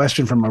response to a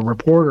question from a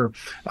reporter.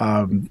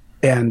 And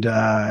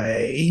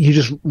you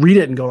just read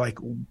it and go like,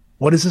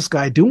 what is this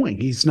guy doing?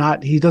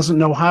 He doesn't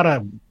know how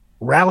to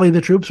rally the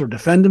troops or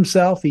defend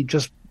himself. He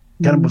just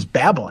kind of was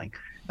babbling.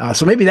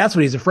 So maybe that's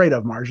what he's afraid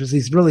of, Marge, is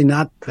he's really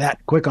not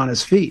that quick on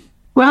his feet.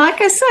 Well, like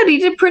I said, he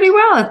did pretty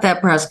well at that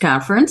press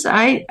conference.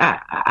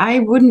 I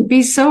wouldn't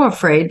be so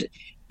afraid.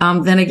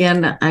 Then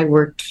again, I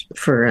worked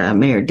for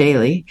Mayor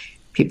Daley.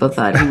 People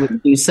thought he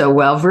wouldn't do so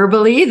well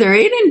verbally either.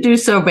 He didn't do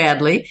so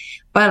badly.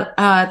 But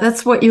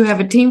that's what you have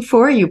a team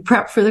for. You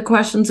prep for the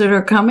questions that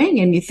are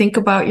coming, and you think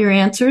about your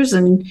answers.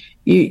 And,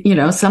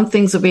 some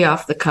things will be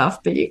off the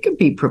cuff, but you can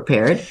be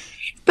prepared.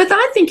 But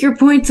I think your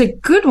point's a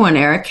good one,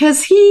 Eric.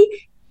 Has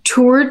he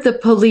toured the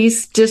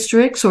police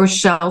districts or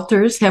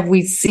shelters? Have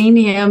we seen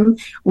him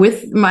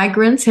with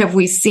migrants? Have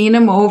we seen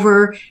him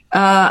over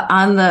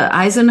on the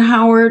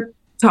Eisenhower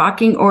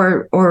talking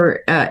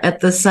or at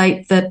the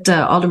site that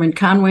Alderman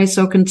Conway is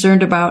so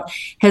concerned about?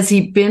 Has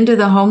he been to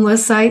the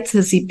homeless sites?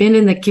 Has he been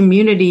in the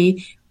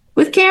community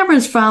with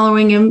cameras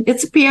following him?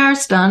 It's a PR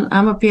stunt.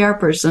 I'm a PR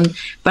person,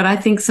 but I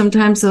think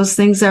sometimes those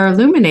things are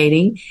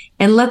illuminating.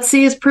 And let's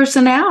see his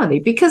personality,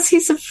 because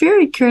he's a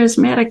very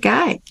charismatic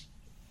guy.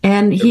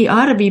 And he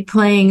ought to be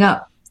playing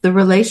up the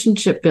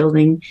relationship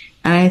building.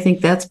 And I think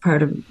that's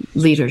part of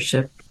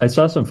leadership. I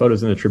saw some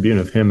photos in the Tribune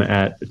of him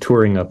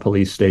touring a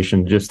police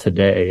station just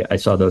today. I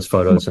saw those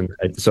photos. And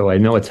so I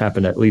know it's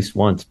happened at least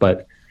once.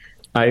 But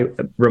I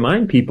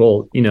remind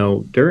people,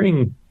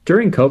 during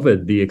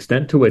COVID, the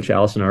extent to which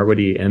Allison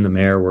Arwady and the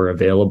mayor were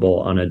available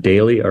on a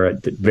daily or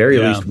at the very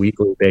least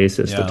weekly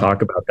basis to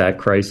talk about that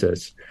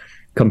crisis,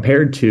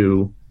 compared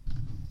to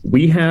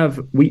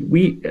Brandon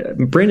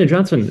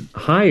Johnson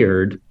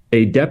hired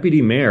a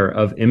deputy mayor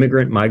of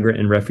immigrant, migrant,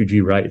 and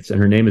refugee rights,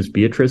 and her name is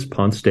Beatrice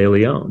Ponce de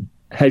Leon.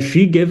 Has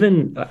she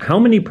given, how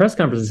many press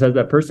conferences has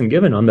that person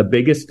given on the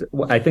biggest,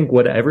 I think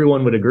what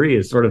everyone would agree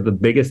is sort of the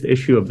biggest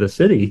issue of the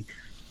city?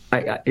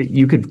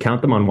 You could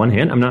count them on one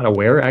hand. I'm not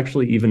aware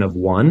actually even of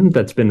one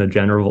that's been a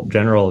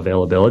general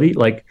availability.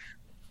 Like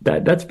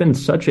that's been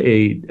such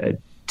a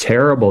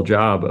terrible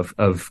job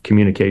of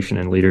communication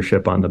and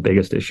leadership on the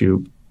biggest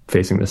issue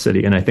facing the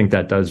city. And I think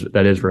that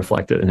is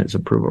reflected in his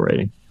approval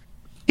rating.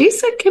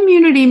 These are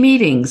community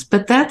meetings,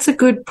 but that's a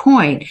good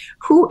point.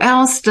 Who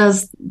else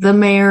does the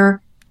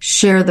mayor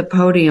share the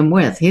podium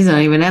with? He's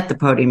not even at the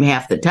podium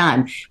half the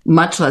time,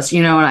 much less,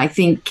 and I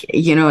think,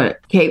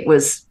 Kate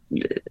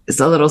is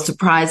a little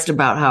surprised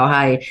about how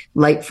high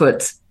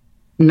Lightfoot's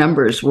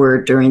numbers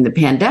were during the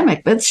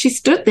pandemic, but she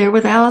stood there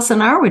with Allison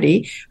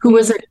Arwady, who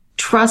was a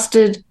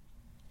trusted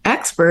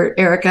expert.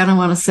 Eric, I don't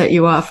want to set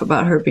you off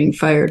about her being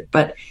fired,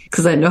 but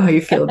because I know how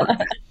you feel about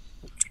that.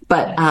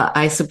 But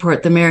I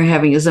support the mayor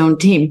having his own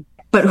team.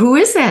 But who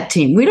is that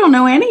team? We don't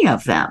know any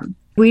of them.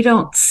 We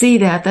don't see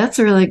that. That's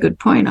a really good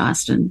point,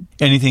 Austin.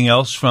 Anything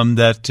else from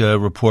that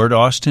report,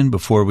 Austin,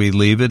 before we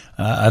leave it?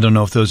 I don't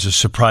know if those are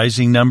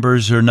surprising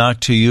numbers or not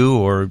to you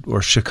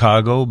or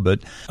Chicago, but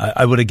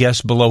I would have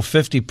guessed below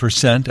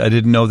 50%. I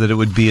didn't know that it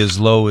would be as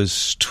low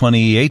as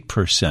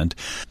 28%.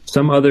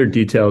 Some other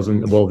details,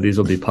 and these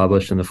will be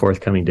published in the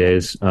forthcoming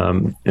days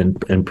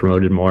and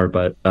promoted more,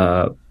 but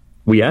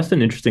we asked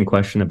an interesting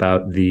question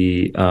about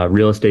the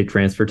real estate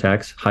transfer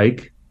tax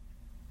hike.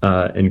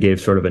 And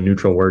gave sort of a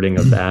neutral wording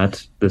of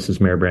that. This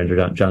is Mayor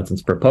Brandon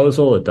Johnson's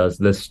proposal. It does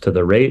this to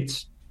the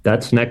rates.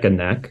 That's neck and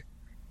neck.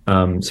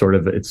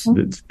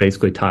 It's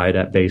basically tied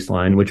at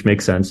baseline, which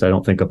makes sense. I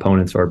don't think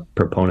opponents or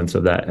proponents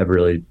of that have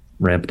really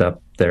ramped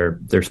up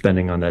their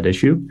spending on that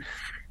issue.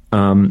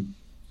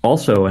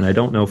 Also, and I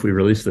don't know if we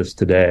released this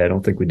today. I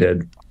don't think we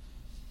did.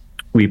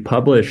 We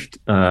published,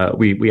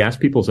 we asked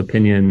people's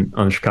opinion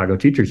on the Chicago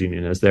Teachers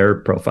Union as their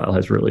profile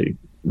has really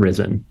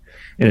risen.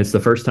 And it's the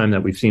first time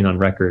that we've seen on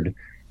record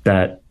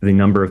that the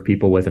number of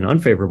people with an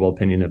unfavorable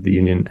opinion of the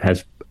union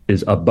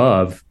is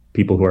above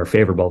people who are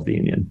favorable of the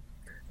union,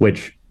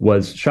 which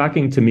was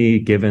shocking to me,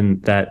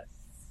 given that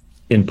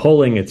in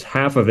polling, it's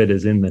half of it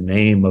is in the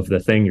name of the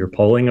thing you're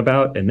polling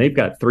about. And they've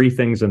got three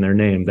things in their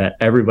name that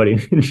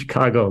everybody in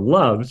Chicago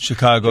loves.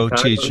 Chicago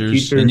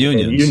teachers and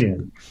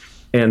unions.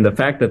 And the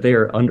fact that they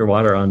are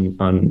underwater on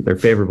their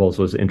favorables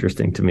was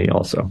interesting to me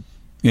also.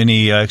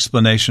 Any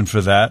explanation for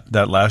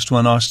that last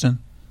one, Austin?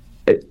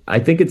 I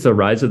think it's a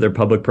rise of their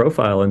public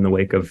profile in the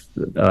wake of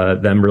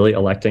them really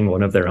electing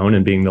one of their own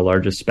and being the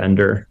largest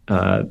spender.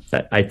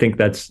 I think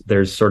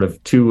there's sort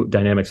of two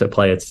dynamics at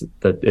play. It's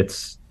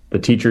the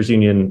teachers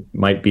union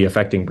might be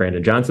affecting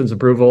Brandon Johnson's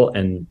approval,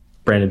 and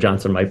Brandon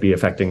Johnson might be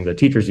affecting the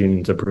teachers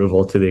union's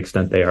approval to the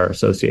extent they are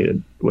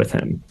associated with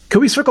him.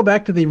 Can we circle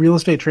back to the real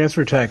estate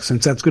transfer tax,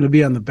 since that's going to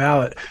be on the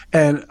ballot?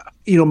 And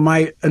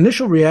my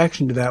initial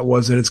reaction to that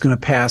was that it's going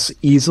to pass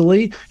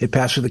easily. It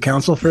passed through the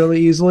council fairly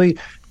easily.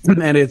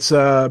 And it's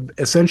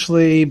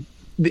essentially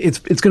it's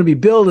going to be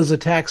billed as a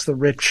tax the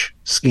rich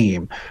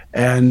scheme,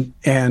 and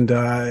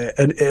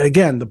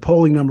again the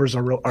polling numbers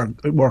are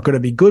going to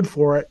be good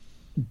for it.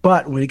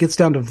 But when it gets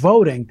down to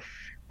voting,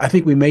 I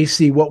think we may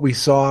see what we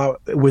saw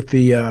with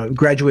the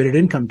graduated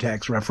income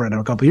tax referendum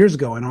a couple of years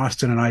ago, and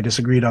Austin and I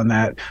disagreed on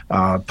that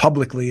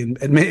publicly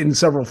in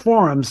several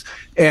forums,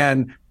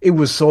 and it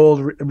was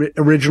sold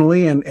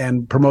originally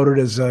and promoted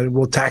as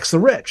we'll tax the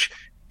rich.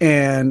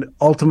 And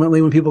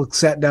ultimately, when people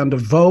sat down to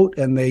vote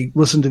and they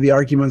listened to the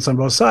arguments on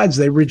both sides,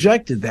 they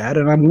rejected that.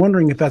 And I'm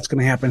wondering if that's going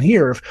to happen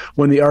here. If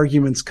when the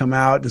arguments come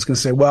out, it's going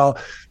to say, well,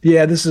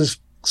 yeah, this is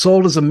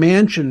sold as a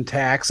mansion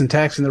tax and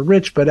taxing the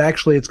rich, but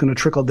actually it's going to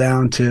trickle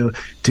down to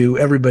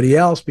everybody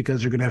else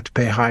because they're going to have to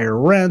pay higher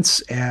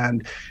rents.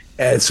 And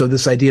so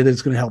this idea that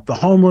it's going to help the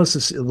homeless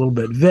is a little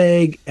bit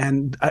vague.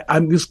 And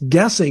I'm just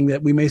guessing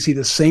that we may see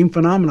the same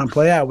phenomenon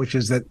play out, which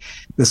is that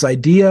this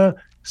idea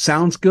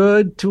sounds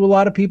good to a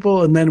lot of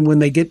people, and then when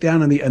they get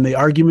down and the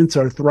arguments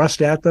are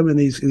thrust at them in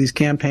these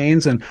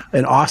campaigns, and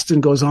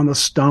Austin goes on the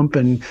stump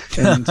and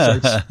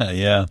starts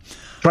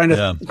trying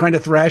to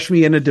thrash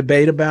me in a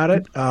debate about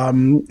it,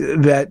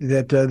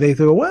 that they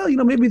go, well,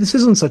 maybe this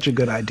isn't such a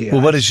good idea.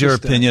 Well, what is your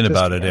opinion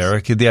about it,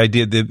 Eric? The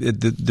idea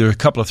that there are a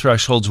couple of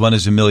thresholds. One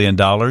is $1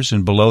 million,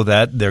 and below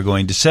that, they're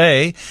going to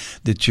say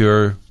that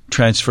you're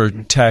transfer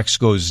tax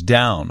goes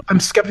down. I'm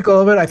skeptical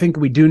of it. I think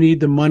we do need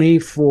the money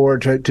for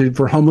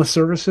homeless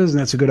services, and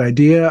that's a good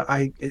idea.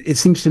 It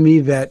seems to me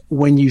that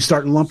when you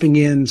start lumping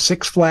in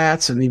 6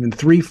 flats and even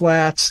 3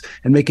 flats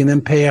and making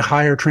them pay a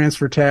higher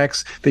transfer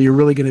tax, that you're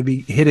really going to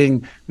be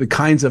hitting the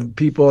kinds of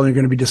people, and you're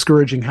going to be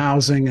discouraging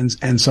housing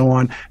and so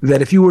on.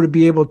 That if you were to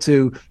be able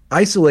to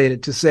isolate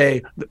it to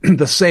say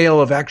the sale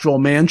of actual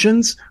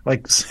mansions,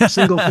 like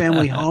single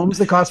family homes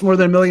that cost more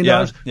than $1 million,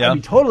 I'd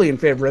be totally in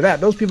favor of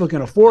that. Those people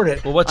can afford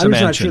it. Well, what's I'm a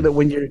just mansion? not sure that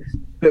when you're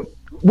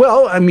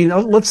well, I mean,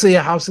 let's say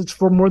a house that's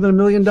for more than $1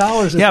 million.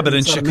 Yeah, but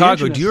in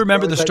Chicago, do you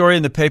remember the story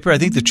in the paper? I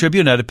think the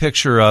Tribune had a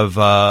picture of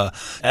a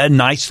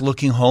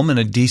nice-looking home in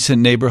a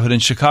decent neighborhood in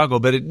Chicago,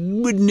 but it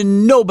would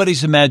in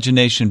nobody's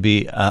imagination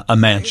be a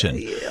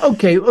mansion.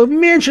 Okay, a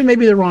mansion may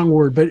be the wrong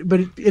word,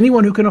 but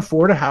anyone who can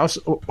afford a house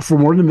for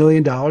more than $1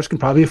 million can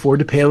probably afford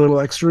to pay a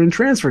little extra in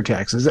transfer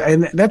taxes,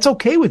 and that's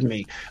okay with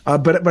me.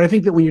 But I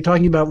think that when you're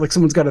talking about like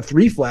someone's got a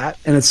 3-flat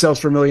and it sells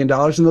for $1 million,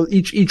 and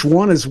each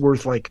one is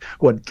worth like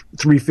what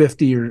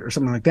 $350 or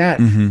something like that,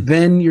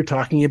 then you're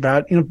talking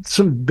about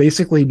some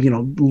basically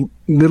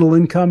middle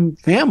income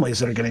families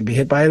that are going to be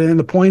hit by it, and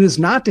the point is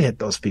not to hit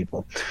those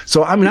people.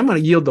 So I mean, I'm going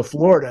to yield the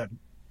floor to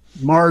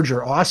Marge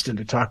or Austin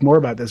to talk more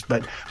about this,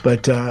 but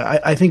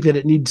I think that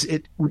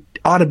it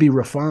ought to be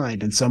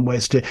refined in some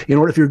ways to,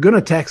 if you're going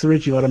to tax the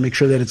rich, you ought to make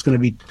sure that it's going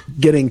to be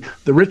getting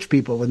the rich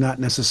people and not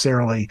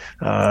necessarily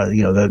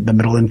the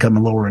middle income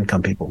and lower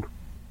income people.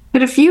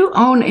 But if you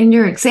own, in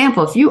your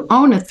example, if you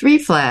own a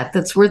 3-flat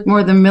that's worth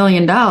more than $1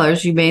 million,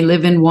 you may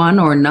live in one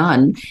or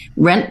none,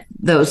 rent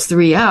those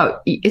 3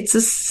 out. It's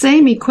the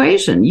same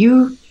equation.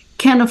 You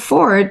can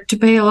afford to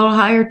pay a little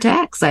higher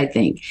tax, I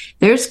think.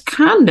 There's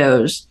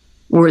condos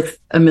worth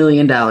 $1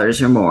 million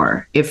or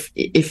more.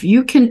 If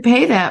you can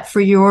pay that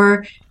for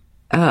your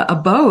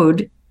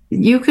abode,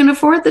 you can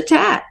afford the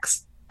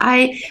tax.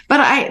 But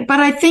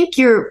I think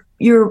your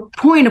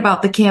point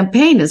about the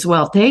campaign is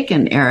well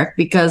taken, Eric,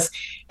 because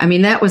I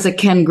mean, that was a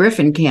Ken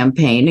Griffin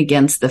campaign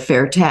against the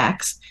fair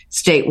tax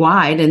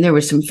statewide, and there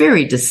were some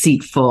very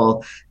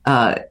deceitful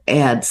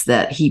ads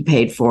that he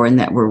paid for and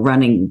that were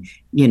running,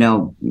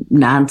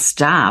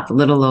 nonstop.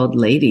 Little old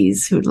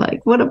ladies who'd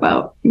like, what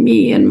about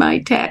me and my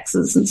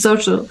taxes and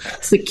Social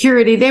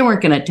Security? They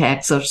weren't going to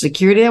tax Social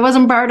Security. That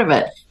wasn't part of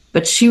it.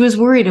 But she was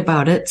worried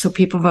about it, so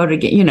people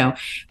voted again,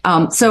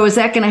 So is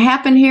that going to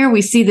happen here?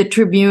 We see the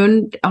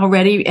Tribune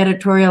already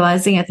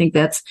editorializing. I think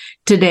that's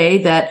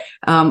today that,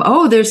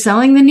 they're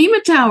selling the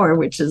Nema Tower,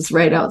 which is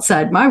right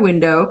outside my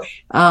window,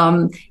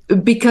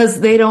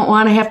 because they don't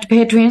want to have to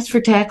pay a transfer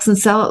tax and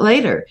sell it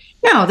later.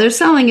 No, they're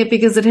selling it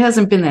because it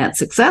hasn't been that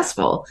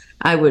successful,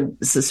 I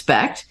would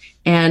suspect.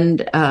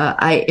 And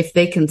if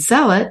they can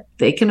sell it,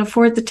 they can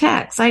afford the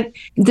tax.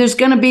 There's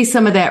going to be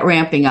some of that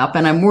ramping up,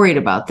 and I'm worried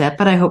about that,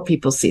 but I hope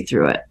people see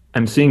through it.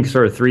 I'm seeing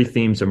sort of 3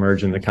 themes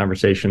emerge in the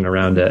conversation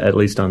around it, at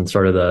least on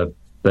sort of the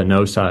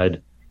no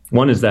side.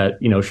 One is that,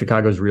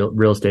 Chicago's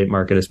real estate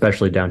market,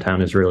 especially downtown,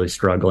 is really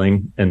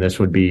struggling, and this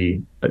would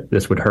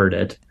hurt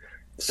it.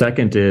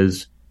 Second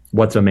is,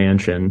 what's a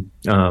mansion?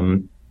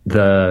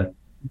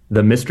 The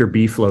Mr.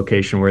 Beef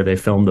location where they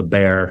filmed the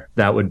bear,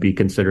 that would be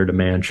considered a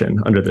mansion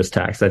under this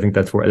tax. I think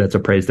that's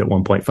appraised at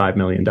 $1.5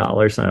 million.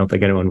 I don't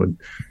think anyone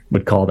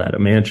would call that a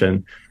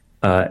mansion.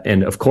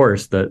 And of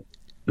course, the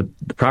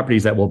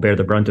properties that will bear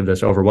the brunt of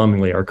this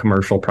overwhelmingly are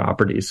commercial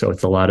properties. So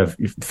it's a lot of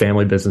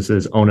family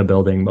businesses own a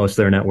building. Most of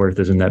their net worth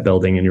is in that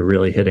building, and you're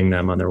really hitting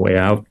them on their way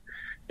out.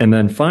 And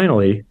then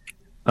finally,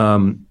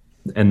 and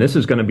this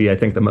is going to be, I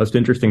think, the most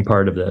interesting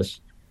part of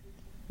this,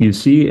 you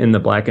see in the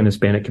Black and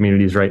Hispanic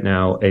communities right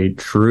now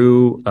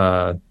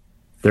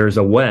there's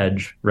a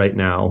wedge right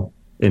now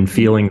in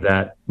feeling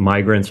that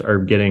migrants are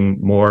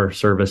getting more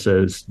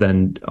services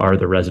than are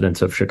the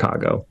residents of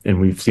Chicago. And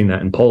we've seen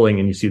that in polling,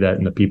 and you see that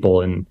in the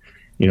people in,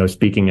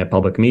 speaking at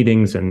public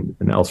meetings and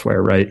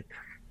elsewhere, right?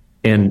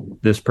 And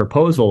this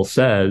proposal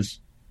says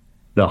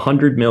the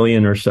 $100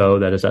 million or so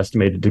that is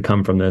estimated to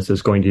come from this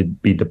is going to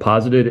be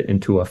deposited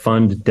into a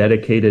fund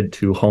dedicated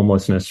to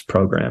homelessness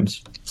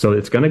programs. So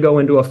it's going to go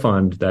into a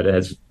fund that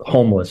has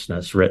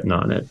homelessness written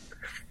on it.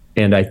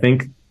 And I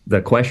think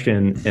the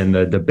question and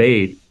the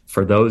debate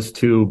for those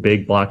 2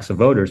 big blocks of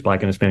voters,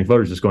 Black and Hispanic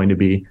voters, is going to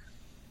be,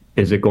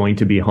 is it going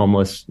to be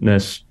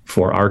homelessness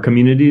for our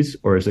communities,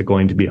 or is it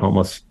going to be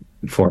homeless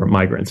for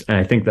migrants? And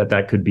I think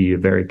that could be a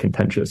very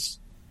contentious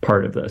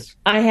part of this.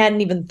 I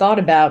hadn't even thought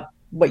about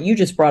what you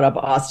just brought up,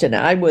 Austin.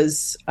 I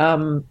was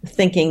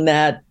thinking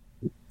that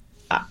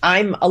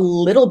I'm a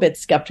little bit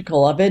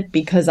skeptical of it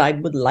because I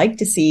would like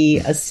to see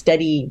a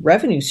steady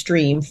revenue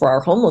stream for our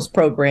homeless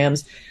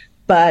programs,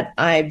 but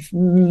I've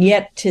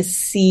yet to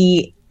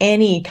see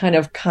any kind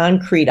of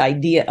concrete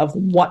idea of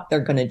what they're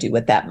going to do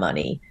with that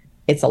money.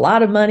 It's a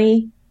lot of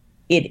money.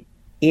 It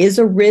is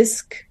a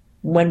risk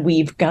when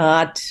we've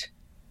got,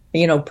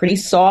 pretty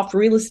soft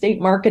real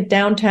estate market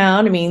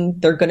downtown. I mean,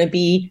 they're going to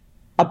be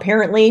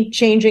apparently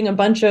changing a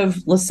bunch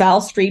of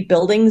LaSalle Street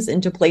buildings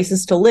into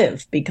places to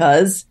live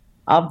because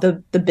of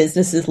the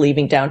businesses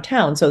leaving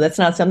downtown. So that's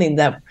not something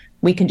that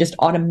we can just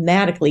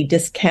automatically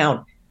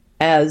discount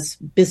as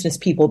business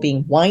people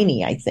being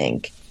whiny, I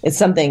think. It's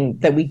something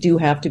that we do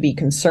have to be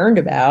concerned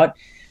about.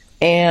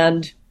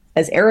 And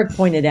as Eric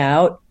pointed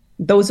out,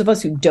 those of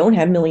us who don't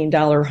have $1 million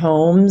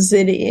homes,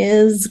 it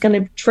is going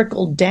to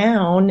trickle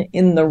down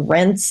in the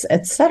rents,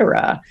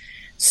 etc.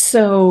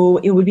 So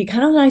it would be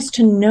kind of nice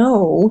to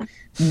know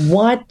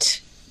what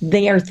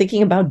they are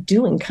thinking about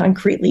doing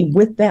concretely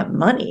with that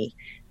money.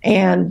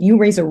 And you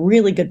raise a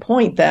really good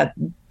point that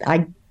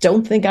I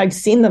don't think I've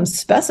seen them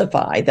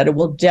specify that it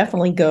will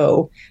definitely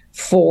go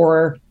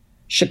for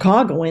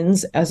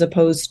Chicagoans as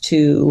opposed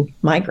to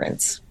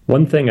migrants.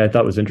 One thing I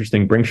thought was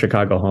interesting, Bring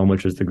Chicago Home,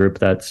 which is the group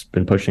that's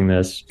been pushing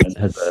this,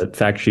 has a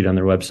fact sheet on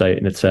their website,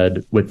 and it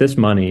said, with this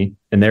money,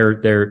 and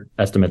their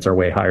estimates are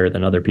way higher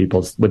than other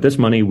people's, with this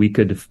money, we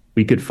could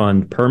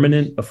fund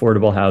permanent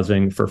affordable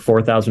housing for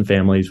 4,000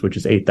 families, which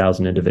is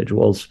 8,000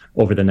 individuals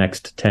over the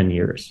next 10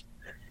 years.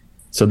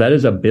 So that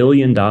is $1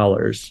 billion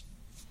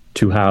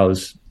to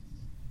house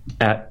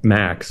at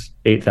max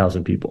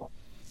 8,000 people.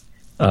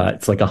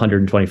 It's like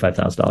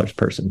 $125,000 a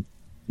person.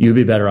 You'd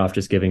be better off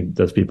just giving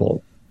those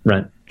people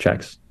rent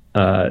checks.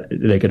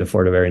 They could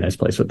afford a very nice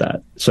place with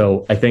that.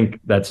 So I think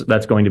that's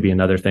going to be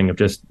another thing of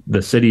just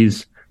the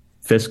city's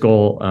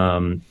fiscal,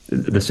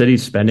 the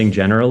city's spending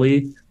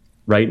generally.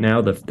 Right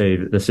now,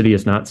 the city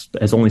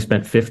has only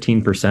spent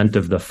 15%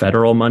 of the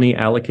federal money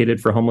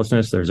allocated for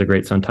homelessness. There's a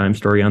great Sun-Times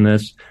story on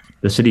this.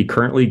 The city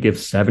currently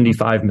gives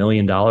 $75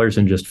 million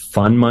in just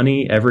fund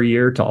money every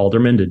year to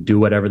aldermen to do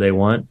whatever they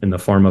want in the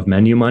form of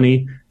menu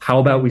money. How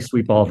about we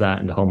sweep all of that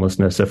into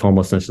homelessness if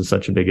homelessness is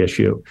such a big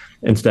issue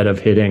instead of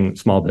hitting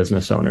small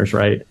business owners,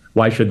 right?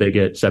 Why should they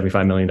get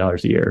 $75 million a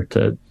year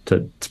to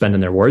spend in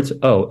their wards?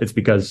 Oh, it's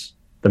because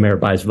the mayor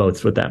buys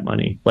votes with that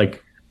money.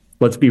 Like,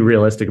 let's be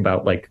realistic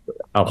about like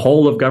a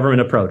whole of government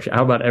approach.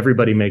 How about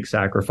everybody make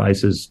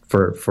sacrifices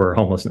for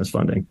homelessness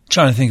funding?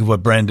 Trying to think of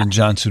what Brandon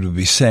Johnson would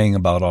be saying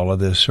about all of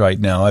this right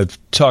now. I've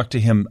talked to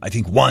him, I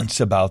think,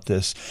 once about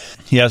this.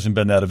 He hasn't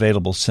been that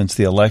available since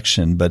the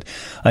election, but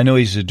I know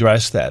he's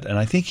addressed that. And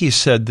I think he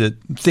said that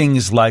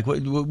things like,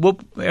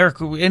 what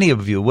Eric, any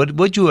of you, what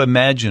would you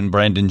imagine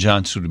Brandon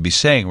Johnson would be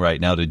saying right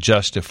now to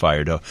justify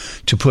or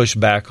to push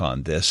back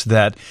on this,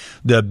 that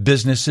the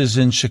businesses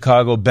in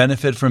Chicago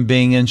benefit from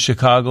being in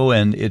Chicago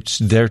and it's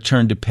their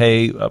turn to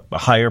pay a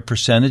higher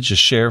percentage, a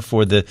share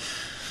for the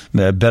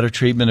better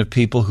treatment of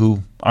people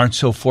who aren't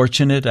so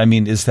fortunate? I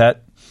mean, is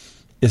that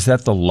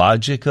the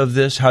logic of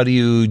this? How do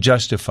you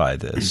justify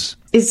this?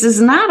 This is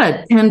not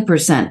a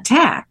 10%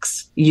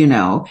 tax,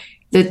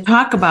 The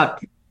talk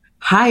about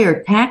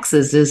higher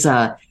taxes is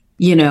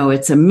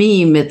it's a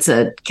meme, it's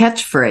a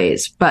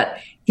catchphrase, but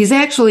he's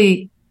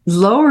actually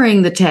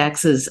lowering the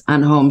taxes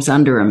on homes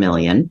under $1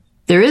 million.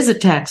 There is a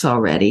tax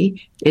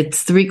already.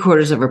 It's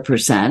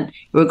 0.75%. It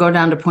will go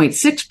down to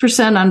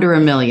 0.6% under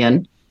 $1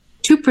 million,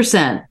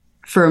 2%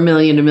 for $1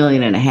 million to $1.5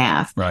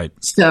 million. Right.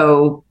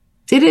 So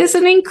it is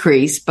an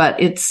increase, but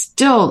it's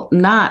still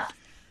not,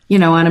 on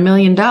 $1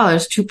 million,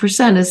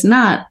 2% is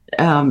not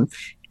going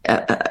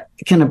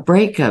to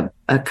break a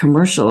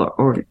commercial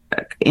or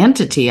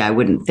entity, I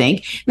wouldn't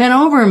think. Then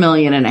over $1.5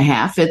 million,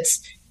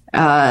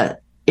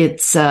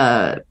 it's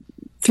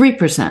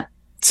 3%.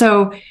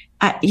 So,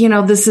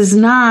 this is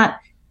not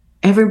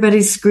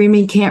everybody's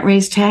screaming can't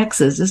raise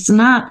taxes. It's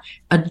not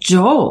a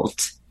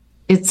jolt.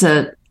 It's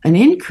an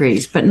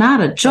increase, but not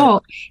a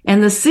jolt.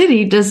 And the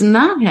city does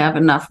not have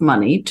enough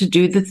money to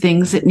do the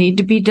things that need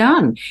to be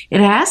done.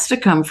 It has to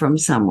come from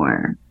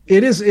somewhere.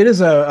 It is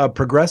a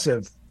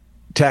progressive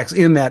tax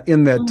in that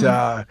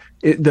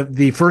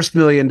the first $1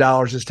 million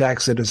is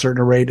taxed at a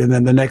certain rate, and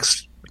then the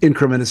next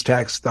increment is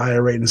taxed at the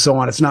higher rate, and so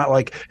on. It's not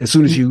like as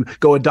soon as you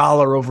go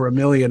 $1 over $1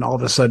 million, all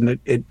of a sudden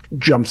it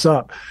jumps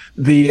up.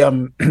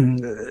 The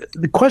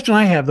question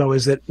I have though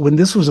is that when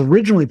this was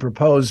originally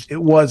proposed,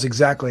 it was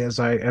exactly as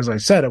I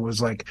said. It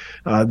was like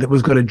that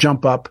was going to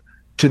jump up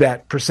to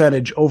that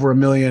percentage over $1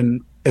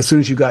 million as soon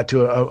as you got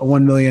to a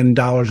 $1 million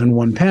and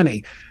one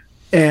penny,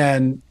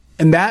 and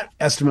that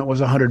estimate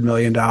was $100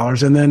 million,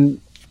 and then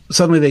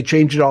suddenly they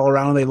changed it all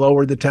around and they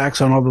lowered the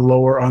tax on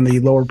the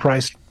lower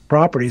priced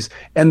properties,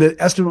 and the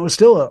estimate was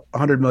still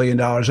 $100 million.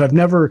 I've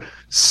never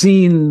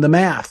seen the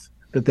math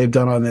that they've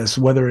done on this,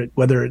 whether it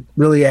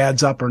really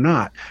adds up or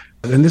not.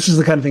 And this is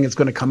the kind of thing that's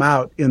going to come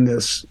out in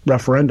this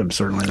referendum,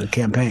 certainly the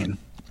campaign.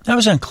 That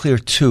was unclear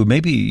too.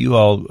 Maybe you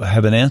all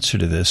have an answer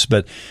to this,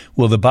 but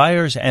will the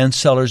buyers and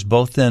sellers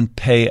both then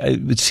pay?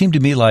 It seemed to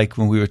me like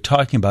when we were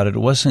talking about it, it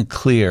wasn't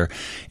clear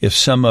if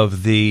some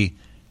of the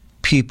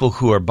people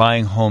who are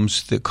buying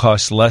homes that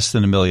cost less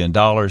than $1 million,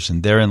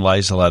 and therein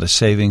lies a lot of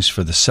savings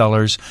for the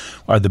sellers.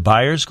 Are the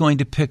buyers going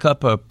to pick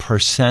up a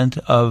percent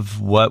of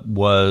what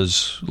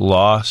was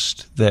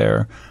lost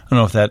there? I don't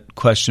know if that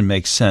question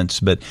makes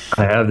sense, but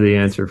I have the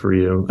answer for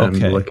you.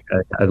 Okay.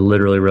 I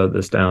literally wrote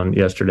this down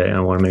yesterday, and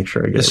I want to make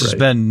sure I get it right. This has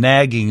been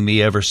nagging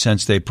me ever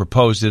since they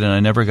proposed it, and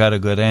I never got a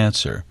good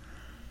answer.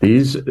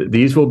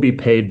 These will be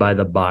paid by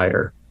the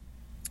buyer.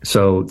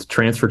 So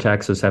transfer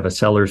taxes have a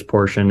seller's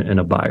portion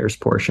and a buyer's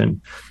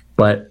portion.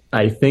 But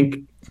I think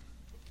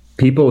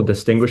people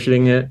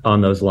distinguishing it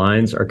on those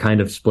lines are kind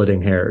of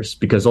splitting hairs,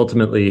 because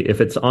ultimately, if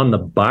it's on the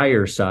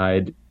buyer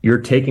side, you're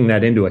taking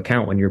that into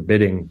account when you're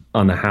bidding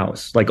on the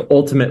house. Like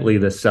ultimately,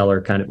 the seller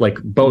kind of, like,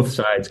 both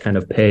sides kind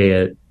of pay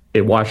it.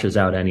 It washes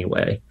out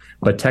anyway,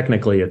 but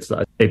technically it's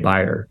a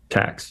buyer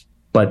tax,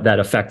 but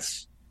that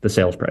affects the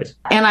sales price.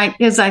 And I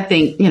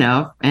think,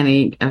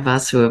 any of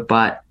us who have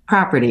bought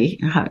property,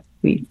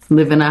 we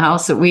live in a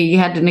house that we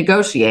had to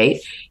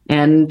negotiate,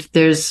 and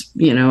there's,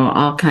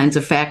 all kinds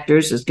of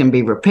factors. There's going to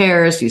be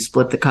repairs. You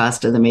split the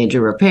cost of the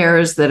major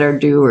repairs that are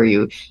due, or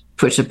you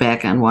push it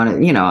back on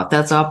one,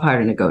 that's all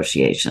part of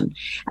negotiation.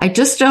 I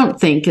just don't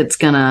think it's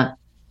going to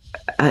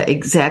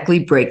exactly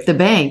break the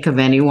bank of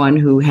anyone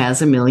who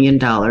has $1 million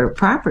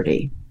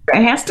property.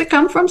 It has to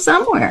come from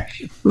somewhere.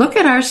 Look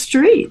at our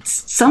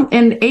streets.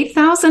 And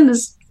 8,000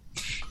 is,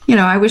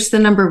 I wish the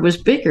number was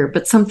bigger,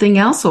 but something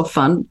else will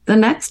fund the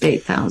next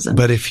 8,000.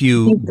 But if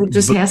you... I think there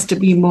just has to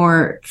be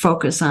more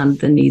focus on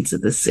the needs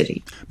of the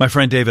city. My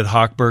friend David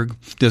Hochberg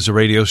does a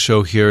radio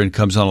show here and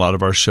comes on a lot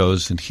of our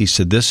shows, and he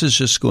said this is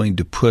just going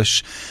to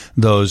push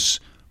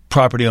those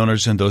property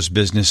owners and those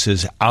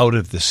businesses out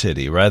of the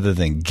city rather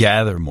than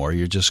gather more.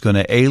 You're just going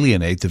to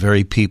alienate the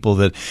very people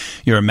that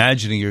you're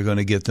imagining you're going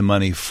to get the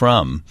money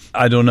from.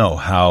 I don't know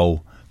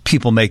how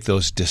people make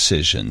those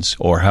decisions,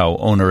 or how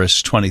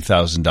onerous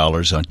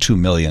 $20,000 on $2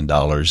 million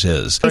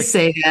is. They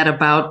say that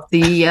about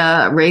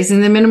the raising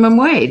the minimum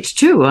wage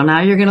too. Well,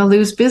 now you're going to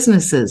lose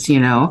businesses,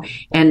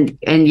 and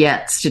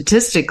yet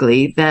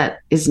statistically that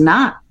is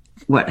not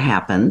what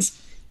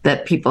happens.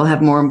 That people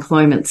have more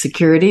employment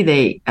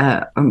security,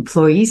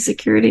 employee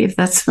security, if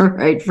that's the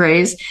right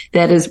phrase.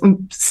 That is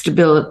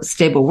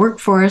stable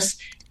workforce.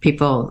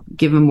 People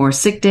give them more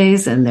sick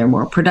days and they're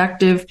more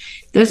productive.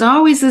 There's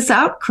always this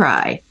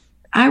outcry.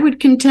 I would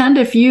contend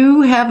if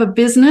you have a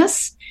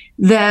business,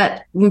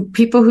 that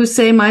people who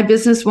say my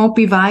business won't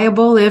be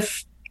viable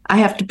if I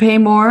have to pay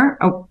more,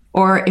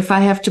 or if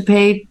I have to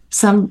pay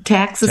some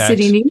tax the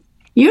city needs,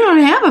 you don't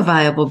have a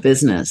viable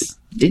business.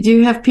 Did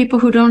you have people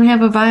who don't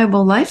have a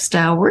viable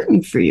lifestyle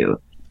working for you?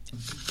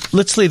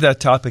 Let's leave that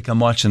topic. I'm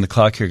watching the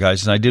clock here,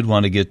 guys, and I did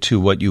want to get to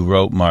what you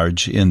wrote,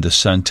 Marge, in the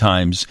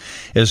Sun-Times.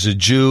 As a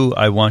Jew,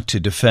 I want to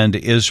defend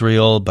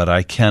Israel, but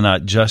I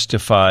cannot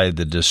justify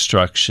the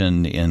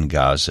destruction in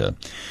Gaza.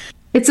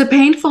 It's a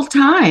painful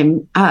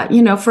time,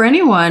 for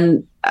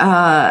anyone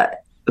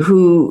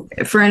who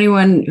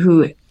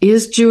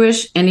is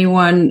Jewish,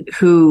 anyone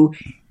who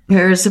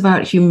cares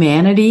about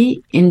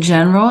humanity in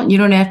general. You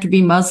don't have to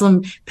be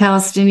Muslim,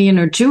 Palestinian,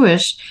 or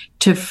Jewish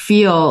to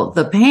feel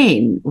the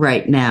pain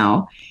right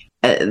now.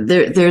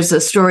 There's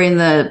a story in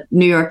the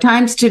New York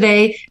Times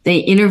today. They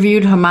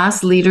interviewed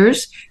Hamas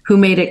leaders who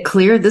made it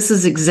clear this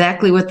is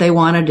exactly what they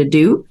wanted to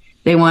do.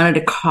 They wanted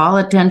to call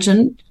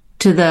attention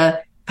to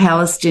the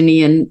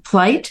Palestinian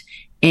plight,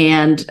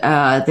 and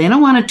they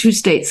don't want a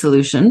two-state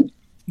solution.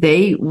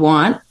 They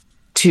want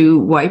to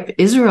wipe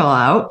Israel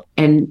out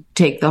and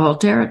take the whole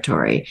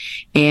territory.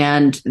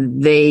 And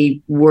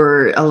they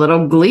were a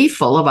little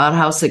gleeful about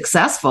how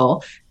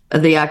successful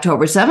the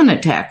October 7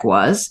 attack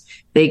was.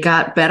 They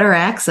got better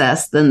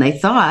access than they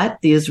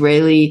thought. The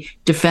Israeli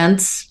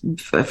defense,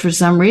 for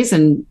some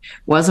reason,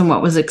 wasn't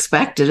what was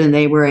expected, and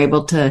they were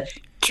able to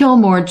kill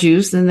more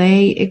Jews than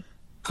they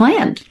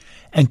planned.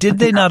 And did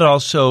they not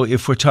also,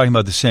 if we're talking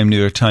about the same New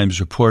York Times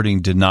reporting,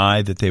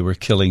 deny that they were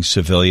killing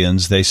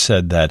civilians? They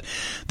said that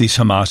these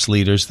Hamas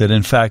leaders, that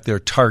in fact their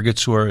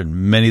targets were, and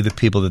many of the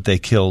people that they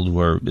killed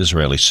were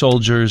Israeli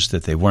soldiers,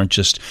 that they weren't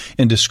just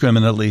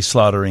indiscriminately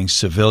slaughtering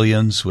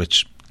civilians,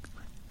 which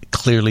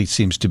clearly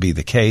seems to be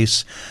the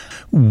case.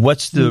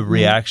 What's the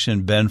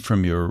reaction been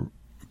from your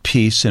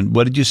piece, and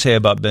what did you say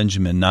about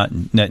Benjamin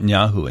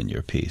Netanyahu in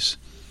your piece?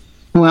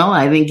 Well,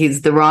 I think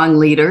he's the wrong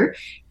leader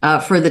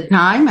for the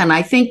time. And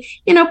I think,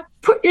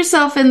 put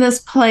yourself in this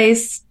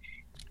place.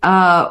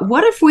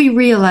 What if we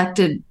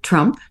reelected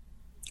Trump?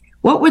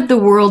 What would the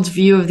world's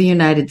view of the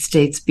United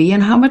States be?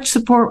 And how much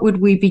support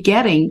would we be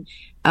getting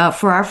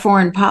for our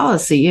foreign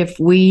policy if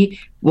we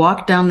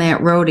walked down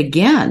that road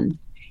again?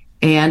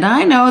 And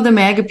I know the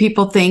MAGA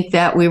people think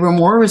that we were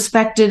more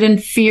respected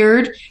and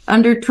feared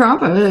under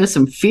Trump. There's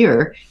some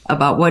fear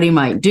about what he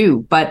might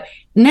do. But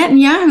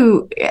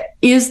Netanyahu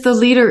is the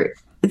leader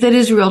that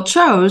Israel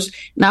chose,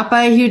 not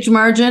by a huge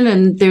margin,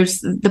 and there's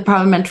the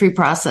parliamentary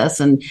process,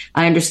 and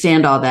I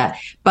understand all that.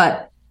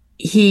 But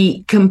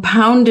he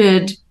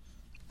compounded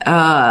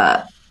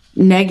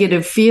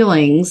negative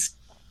feelings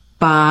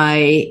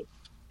by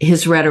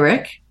his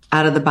rhetoric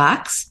out of the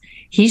box.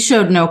 He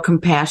showed no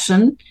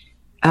compassion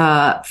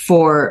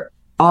for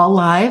all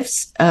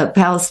lives,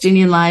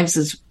 Palestinian lives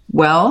as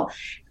well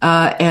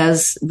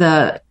as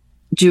the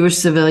Jewish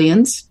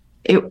civilians.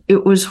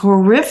 It was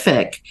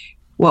horrific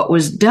what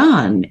was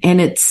done. And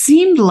it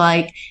seemed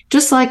like,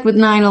 just like with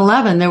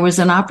 9/11, there was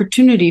an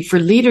opportunity for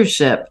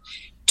leadership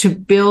to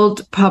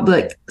build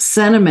public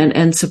sentiment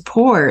and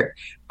support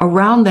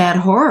around that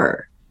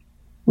horror.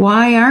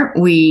 Why aren't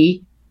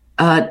we,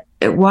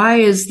 why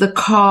is the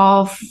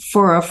call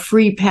for a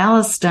free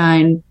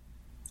Palestine,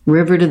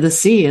 river to the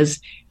sea, as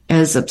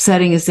as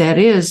upsetting as that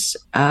is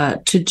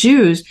to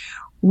Jews,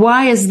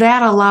 why is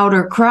that a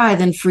louder cry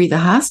than free the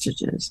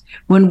hostages?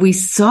 When we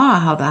saw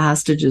how the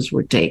hostages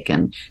were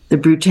taken, the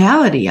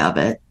brutality of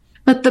it.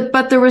 But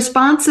the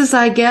responses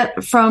I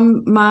get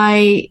from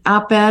my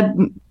op-ed,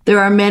 there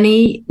are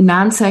many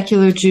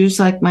non-secular Jews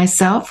like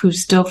myself who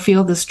still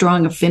feel the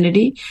strong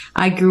affinity.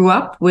 I grew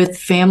up with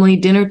family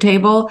dinner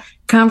table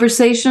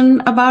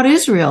conversation about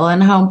Israel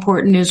and how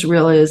important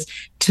Israel is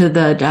to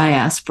the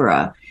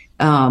diaspora.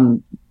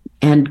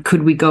 And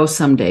could we go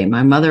someday?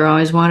 My mother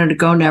always wanted to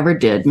go, never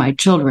did. My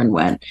children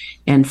went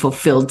and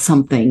fulfilled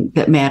something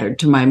that mattered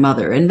to my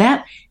mother. And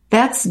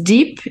that's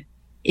deep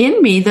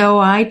in me, though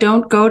I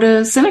don't go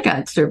to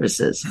synagogue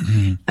services.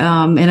 Mm-hmm.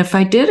 And if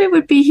I did, it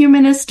would be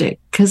humanistic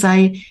because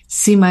I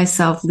see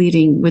myself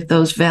leading with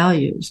those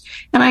values.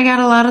 And I got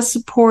a lot of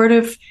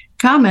supportive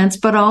comments,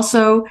 but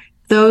also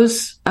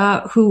those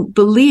who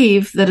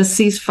believe that a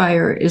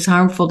ceasefire is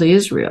harmful to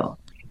Israel.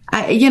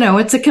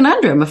 It's a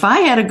conundrum. If I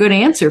had a good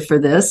answer for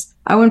this,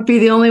 I wouldn't be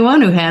the only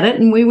one who had it,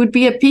 and we would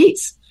be at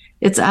peace.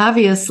 It's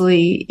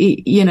obviously,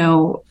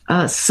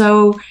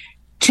 so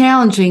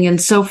challenging and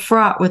so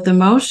fraught with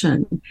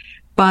emotion.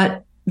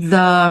 But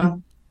there's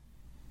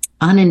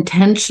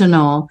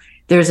intentional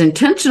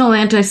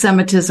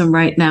anti-Semitism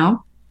right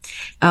now,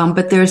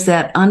 but there's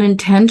that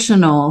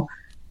unintentional,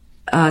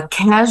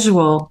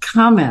 casual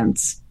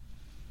comments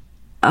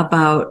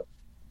about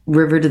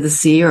river to the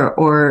sea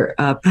or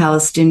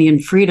Palestinian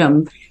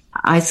freedom.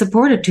 I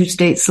support a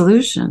two-state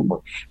solution,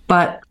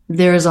 but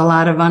there's a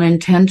lot of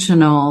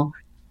unintentional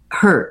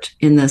hurt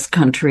in this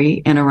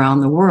country and around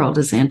the world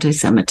as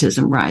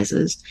anti-Semitism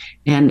rises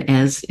and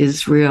as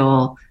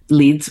Israel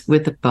leads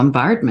with a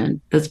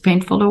bombardment that's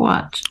painful to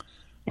watch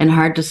and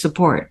hard to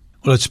support.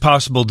 Well, it's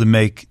possible to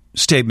make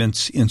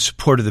statements in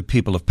support of the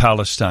people of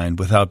Palestine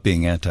without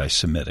being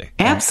anti-Semitic.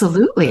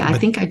 Absolutely. I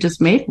think I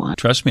just made one.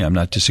 Trust me, I'm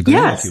not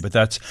disagreeing with you, but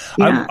that's,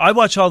 yeah. I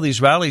watch all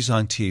these rallies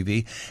on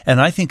TV, and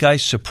I think I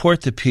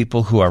support the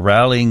people who are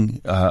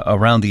rallying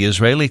around the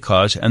Israeli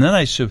cause, and then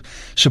I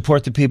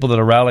support the people that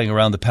are rallying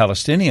around the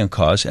Palestinian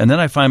cause, and then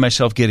I find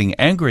myself getting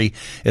angry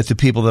at the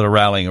people that are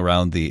rallying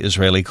around the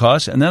Israeli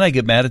cause, and then I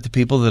get mad at the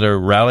people that are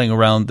rallying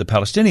around the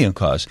Palestinian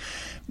cause.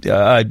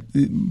 I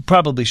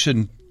probably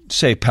shouldn't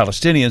say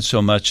Palestinians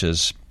so much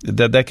as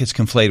that gets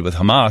conflated with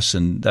Hamas,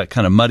 and that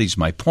kind of muddies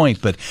my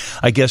point. But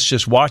I guess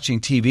just watching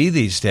TV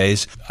these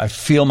days, I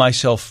feel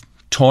myself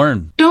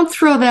torn. Don't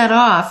throw that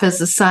off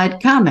as a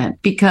side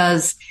comment,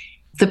 because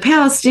the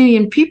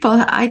Palestinian people,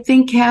 I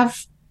think,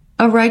 have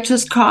a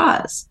righteous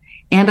cause.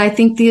 And I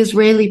think the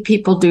Israeli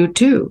people do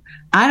too.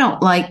 I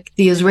don't like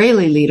the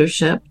Israeli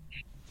leadership.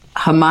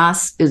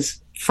 Hamas is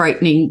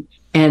frightening,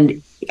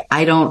 and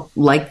I don't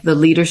like the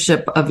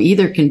leadership of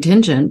either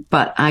contingent,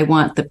 but I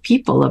want the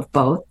people of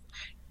both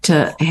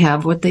to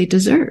have what they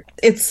deserve.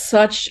 It's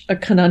such a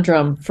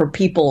conundrum for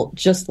people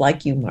just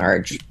like you,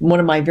 Marge. One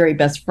of my very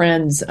best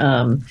friends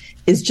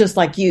is just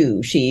like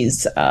you.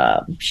 She's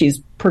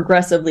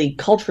progressively,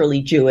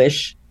 culturally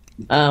Jewish,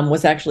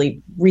 was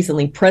actually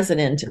recently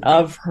president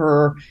of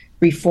her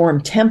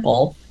Reform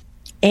Temple,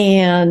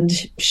 and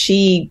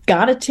she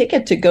got a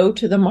ticket to go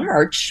to the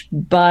march,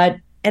 but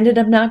ended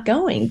up not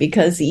going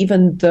because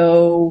even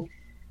though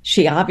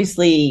she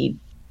obviously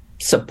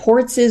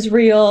supports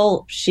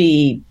Israel,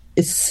 she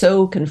is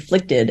so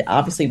conflicted,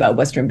 obviously, about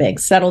Western Bank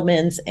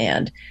settlements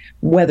and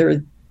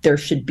whether there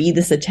should be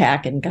this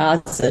attack in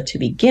Gaza to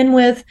begin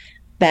with,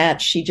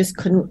 that she just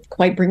couldn't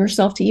quite bring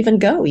herself to even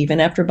go,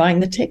 even after buying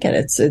the ticket.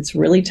 It's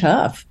really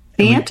tough.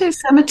 The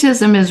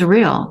anti-Semitism is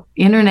real,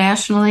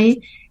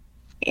 internationally,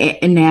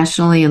 and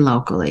nationally, and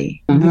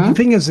locally. Mm-hmm. The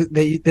thing is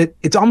that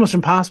it's almost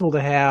impossible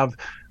to have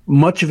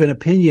much of an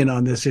opinion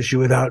on this issue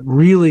without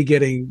really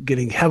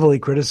getting heavily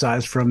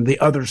criticized from the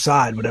other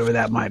side, whatever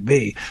that might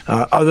be,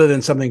 other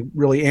than something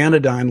really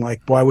anodyne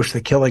like, boy, I wish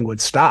the killing would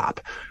stop,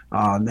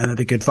 and that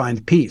they could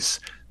find peace.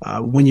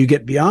 When you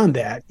get beyond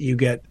that, you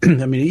get,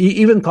 I mean,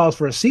 even calls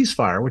for a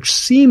ceasefire, which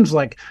seems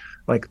like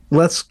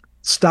let's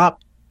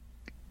stop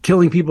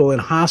killing people in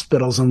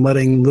hospitals and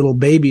letting little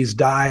babies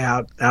die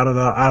out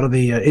of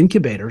the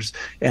incubators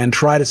and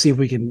try to see if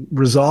we can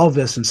resolve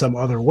this in some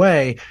other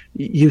way.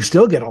 You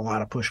still get a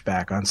lot of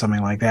pushback on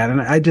something like that.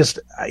 And I just,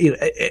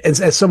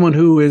 as someone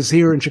who is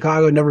here in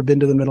Chicago, never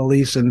been to the Middle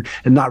East and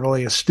not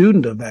really a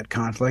student of that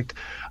conflict,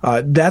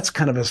 that's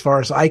kind of as far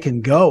as I can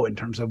go in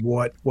terms of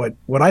what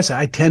I say.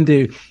 I tend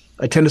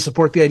to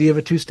support the idea of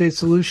a two-state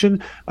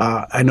solution.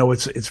 I know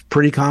it's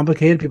pretty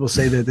complicated. People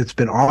say that it's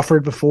been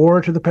offered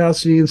before to the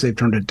Palestinians. They've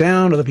turned it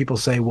down. Other people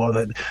say, well,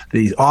 that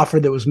the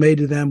offer that was made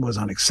to them was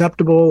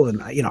unacceptable.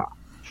 And,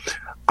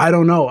 I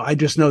don't know. I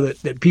just know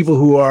that people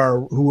who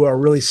are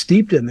really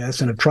steeped in this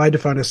and have tried to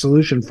find a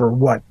solution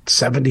for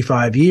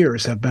 75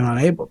 years have been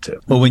unable to.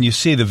 Well, when you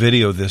see the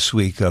video this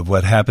week of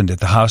what happened at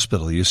the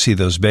hospital, you see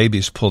those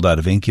babies pulled out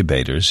of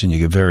incubators, and you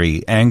get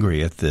very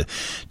angry at the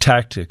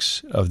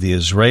tactics of the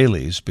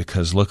Israelis,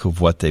 because look at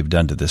what they've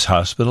done to this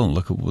hospital and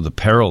look at the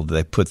peril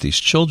they put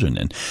these children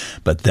in.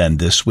 But then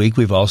this week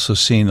we've also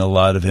seen a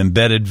lot of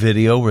embedded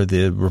video where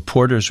the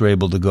reporters were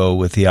able to go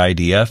with the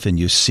IDF, and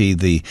you see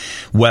the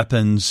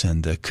weapons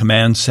and the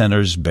command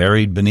centers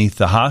buried beneath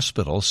the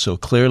hospital. So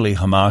clearly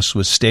Hamas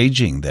was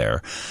staging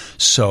there.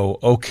 So,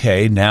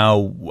 okay,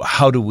 now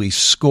how do we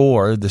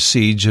score the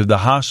siege of the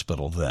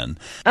hospital then?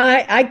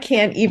 I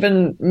can't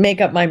even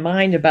make up my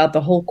mind about the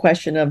whole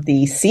question of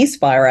the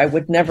ceasefire. I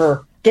would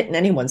never get in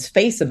anyone's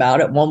face about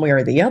it one way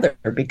or the other,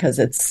 because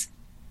it's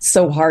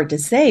so hard to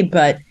say.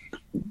 But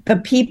the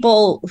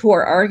people who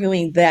are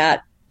arguing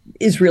that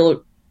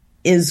Israel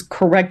is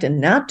correct in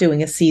not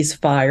doing a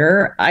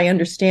ceasefire, I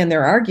understand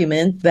their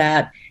argument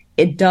that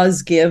it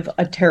does give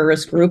a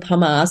terrorist group,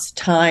 Hamas,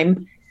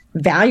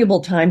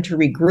 valuable time to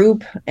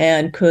regroup,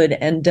 and could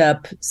end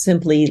up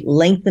simply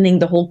lengthening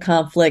the whole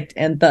conflict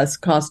and thus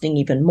costing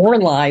even more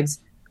lives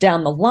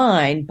down the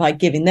line by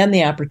giving them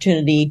the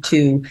opportunity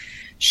to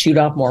shoot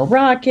off more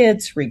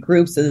rockets,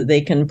 regroup so that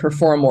they can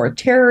perform more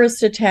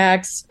terrorist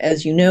attacks.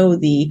 As you know,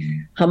 the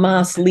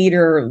Hamas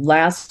leader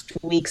last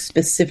week,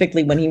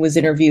 specifically when he was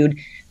interviewed,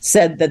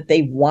 said that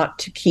they want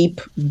to keep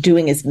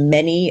doing as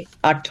many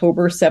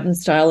October 7th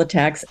style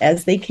attacks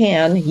as they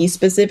can. He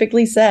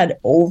specifically said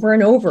over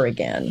and over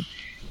again.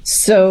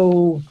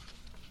 So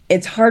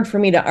it's hard for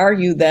me to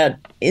argue that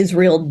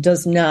Israel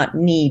does not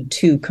need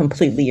to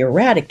completely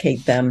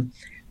eradicate them.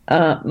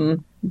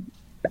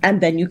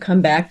 And then you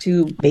come back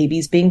to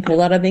babies being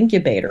pulled out of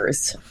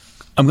incubators.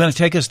 I'm going to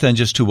take us then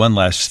just to one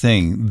last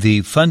thing.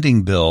 The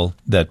funding bill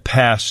that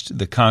passed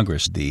the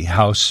Congress, the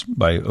House,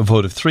 by a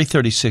vote of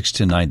 336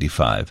 to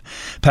 95,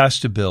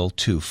 passed a bill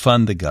to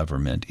fund the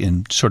government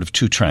in sort of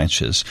two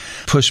tranches,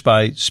 pushed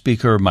by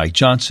Speaker Mike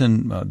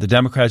Johnson. The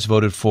Democrats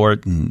voted for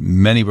it, and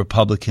many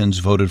Republicans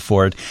voted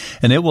for it.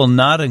 And it will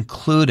not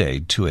include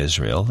aid to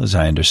Israel, as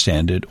I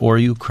understand it, or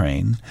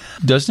Ukraine.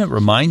 Doesn't it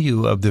remind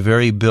you of the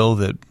very bill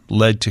that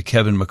led to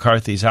Kevin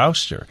McCarthy's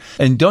ouster?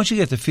 And don't you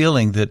get the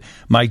feeling that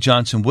Mike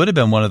Johnson would have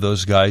been one of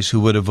those guys who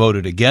would have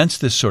voted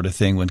against this sort of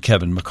thing when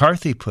Kevin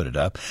McCarthy put it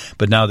up,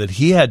 but now that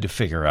he had to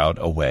figure out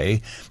a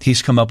way,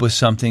 he's come up with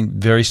something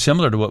very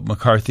similar to what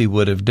McCarthy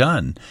would have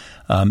done.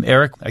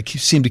 Eric, I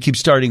seem to keep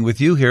starting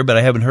with you here, but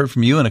I haven't heard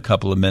from you in a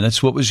couple of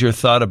minutes. What was your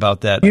thought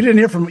about that? You didn't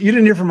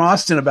hear from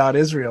Austin about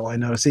Israel, I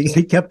know. See,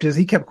 he kept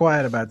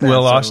quiet about that.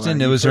 Well, Austin,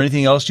 was there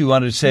anything else you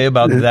wanted to say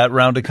about that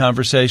round of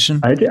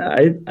conversation?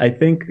 I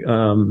think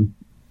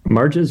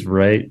Marge is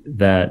right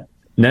that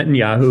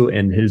Netanyahu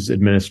and his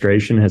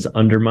administration has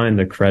undermined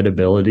the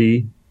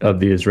credibility of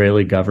the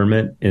Israeli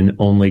government in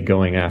only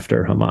going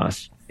after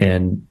Hamas.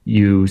 And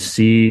you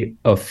see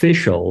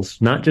officials,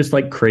 not just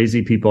like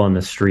crazy people on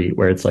the street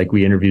where it's like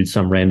we interviewed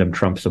some random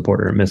Trump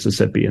supporter in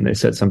Mississippi and they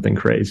said something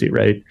crazy,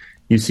 right?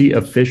 You see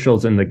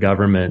officials in the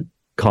government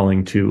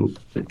calling to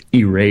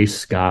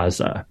erase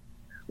Gaza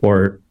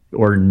or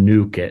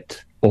nuke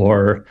it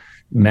or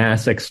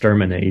mass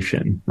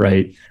extermination,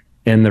 right?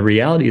 And the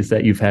reality is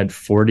that you've had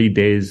 40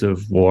 days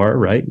of war,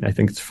 right? I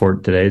think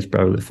today is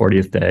probably the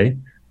 40th day.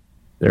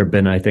 There have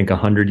been, I think,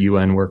 100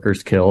 UN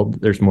workers killed.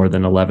 There's more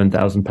than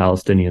 11,000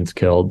 Palestinians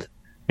killed,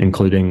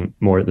 including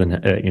more than,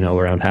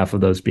 around half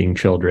of those being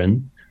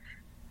children.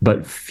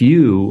 But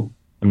few,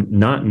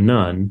 not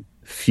none,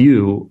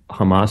 few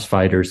Hamas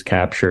fighters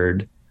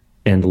captured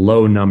and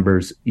low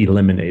numbers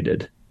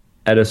eliminated.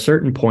 At a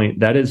certain point,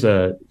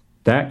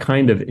 that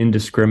kind of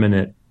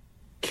indiscriminate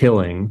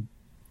killing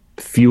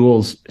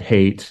fuels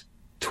hate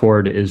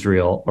toward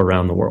Israel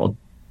around the world.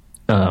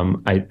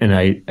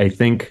 I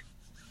think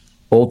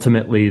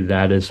ultimately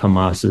that is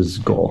Hamas's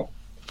goal.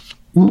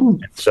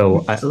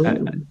 So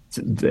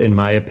in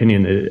my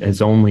opinion, it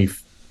has only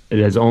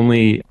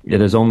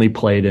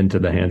played into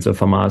the hands of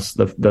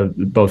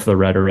Hamas, both the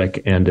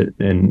rhetoric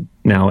and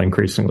now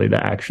increasingly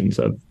the actions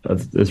of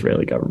the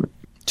Israeli government.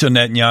 So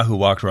Netanyahu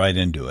walked right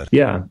into it.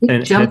 Yeah.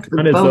 And it's not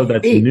as though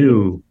that's a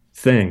new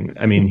thing.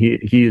 I mean,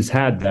 he has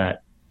had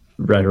that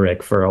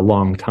rhetoric for a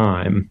long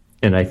time.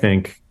 And I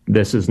think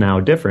this is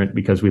now different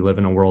because we live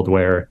in a world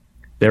where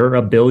there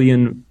are 1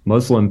 billion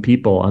Muslim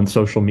people on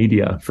social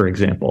media, for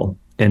example.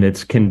 And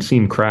it can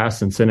seem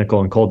crass and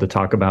cynical and cold to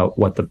talk about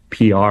what the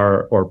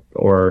PR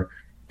or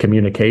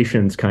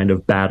communications kind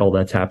of battle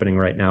that's happening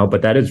right now.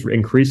 But that is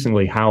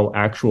increasingly how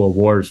actual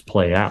wars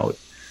play out.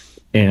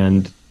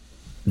 And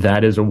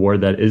that is a war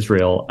that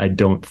Israel, I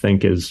don't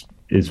think, is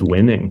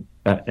winning.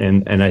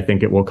 And I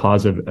think it will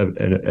cause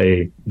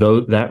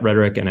though that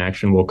rhetoric and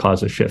action will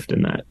cause a shift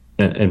in that,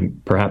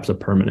 and perhaps a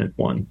permanent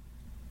one.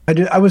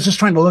 I was just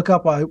trying to look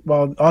up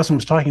while Austin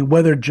was talking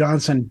whether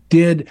Johnson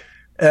did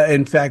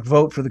in fact,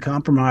 vote for the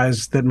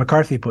compromise that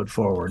McCarthy put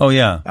forward. Oh,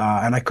 yeah.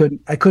 And I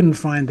couldn't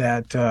find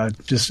that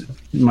just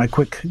my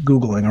quick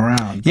Googling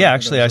around. Yeah,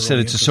 actually, I said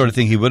it's the sort of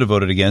thing he would have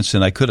voted against,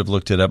 and I could have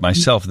looked it up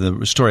myself.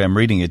 The story I'm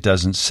reading, it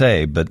doesn't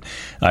say, but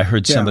I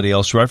heard somebody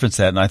else reference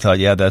that, and I thought,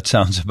 yeah, that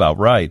sounds about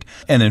right.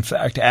 And in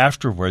fact,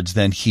 afterwards,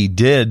 then he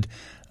did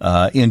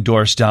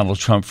endorse Donald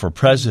Trump for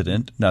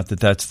president. Not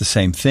that that's the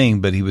same thing,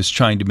 but he was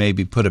trying to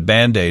maybe put a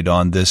Band-Aid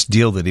on this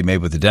deal that he made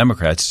with the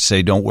Democrats to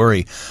say, don't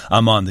worry,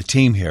 I'm on the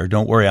team here.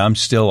 Don't worry, I'm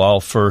still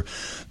all for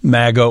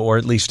MAGA or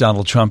at least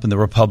Donald Trump and the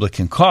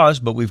Republican cause,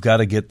 but we've got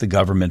to get the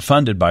government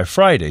funded by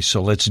Friday,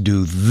 so let's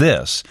do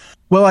this.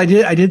 Well, I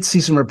did see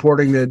some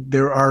reporting that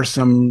there are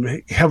some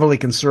heavily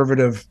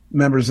conservative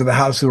members of the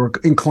House who are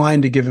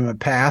inclined to give him a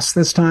pass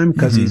this time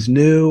because he's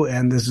new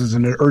and this is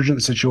an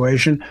urgent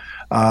situation.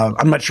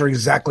 I'm not sure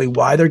exactly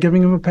why they're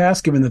giving him a pass,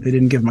 given that they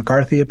didn't give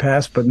McCarthy a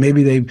pass, but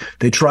maybe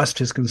they trust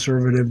his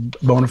conservative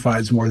bona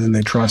fides more than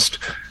they trust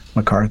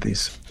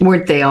McCarthy's.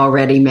 Weren't they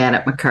already mad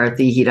at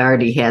McCarthy? He'd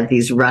already had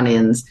these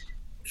run-ins,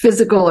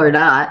 physical or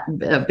not,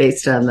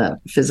 based on the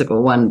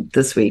physical one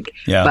this week.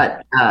 Yeah.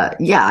 But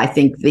I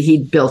think that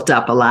he'd built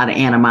up a lot of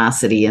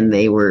animosity and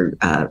they were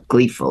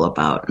gleeful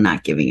about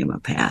not giving him a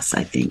pass,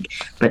 I think.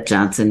 But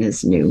Johnson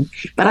is new.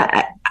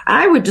 But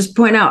I would just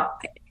point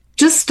out,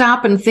 just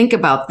stop and think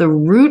about the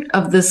root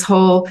of this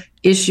whole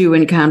issue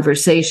and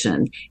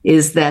conversation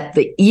is that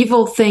the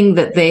evil thing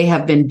that they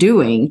have been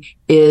doing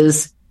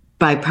is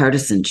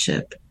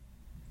bipartisanship.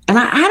 And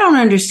I don't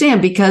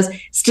understand because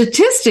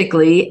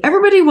statistically,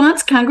 everybody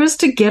wants Congress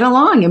to get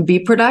along and be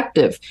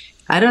productive.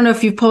 I don't know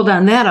if you pulled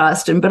on that,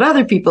 Austin, but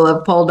other people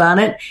have pulled on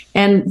it.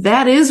 And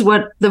that is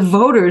what the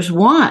voters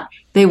want.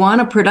 They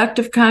want a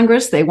productive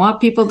Congress. They want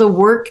people to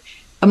work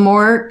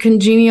more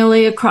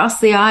congenially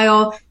across the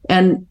aisle.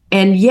 And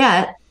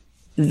yet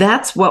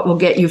that's what will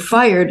get you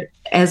fired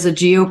as a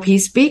GOP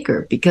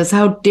speaker, because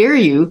how dare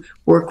you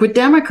work with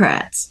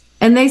Democrats?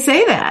 And they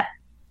say that.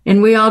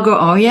 And we all go,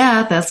 oh,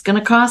 yeah, that's going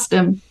to cost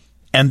him.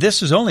 And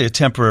this is only a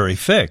temporary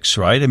fix,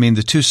 right? I mean,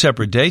 the two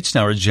separate dates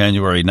now are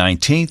January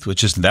 19th,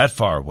 which isn't that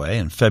far away,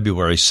 and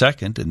February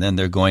 2nd, and then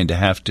they're going to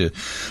have to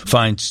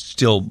find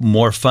still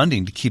more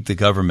funding to keep the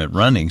government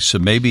running. So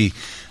maybe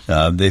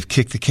they've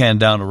kicked the can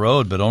down the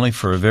road, but only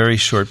for a very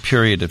short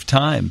period of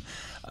time.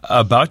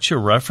 About your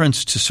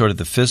reference to sort of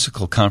the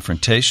physical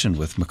confrontation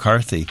with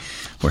McCarthy,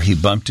 where he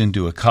bumped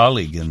into a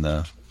colleague in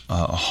the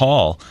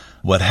hall,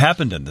 what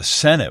happened in the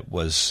Senate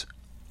was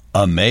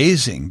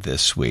amazing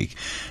this week.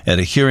 At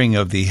a hearing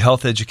of the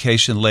Health,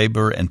 Education,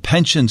 Labor, and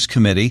Pensions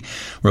Committee,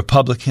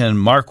 Republican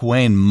Mark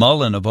Wayne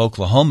Mullen of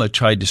Oklahoma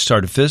tried to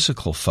start a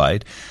physical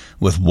fight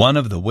with one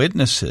of the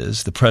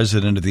witnesses, the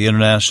president of the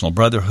International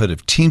Brotherhood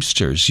of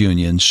Teamsters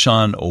Union,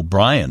 Sean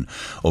O'Brien.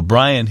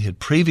 O'Brien had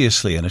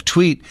previously, in a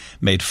tweet,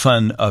 made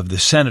fun of the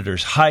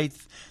senator's height.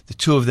 The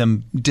two of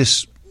them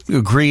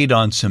agreed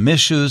on some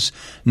issues.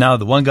 Now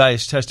the one guy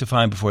is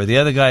testifying before the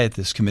other guy at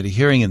this committee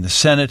hearing in the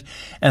Senate.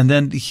 And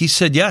then he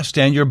said, yeah,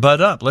 stand your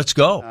butt up. Let's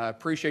go. I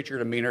appreciate your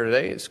demeanor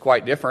today. It's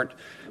quite different.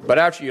 But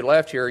after you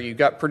left here, you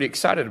got pretty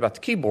excited about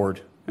the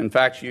keyboard. In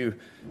fact, you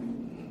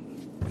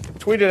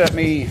tweeted at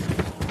me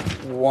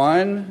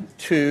 1,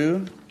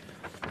 2,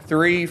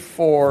 3,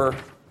 4,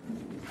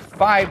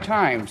 5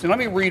 times. And let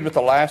me read what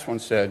the last one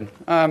said.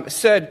 It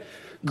said,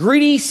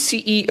 greedy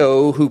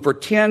CEO who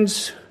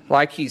pretends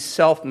like he's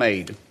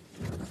self-made.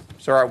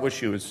 Sir, I wish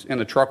he was in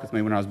the truck with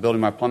me when I was building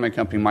my plumbing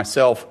company.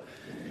 Myself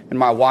and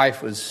my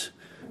wife was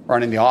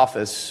running the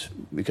office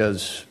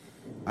because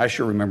I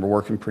sure remember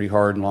working pretty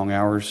hard and long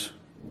hours.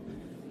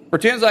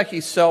 Pretends like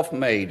he's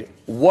self-made.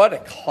 What a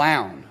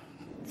clown.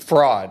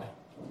 Fraud.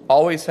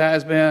 Always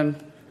has been,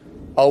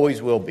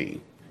 always will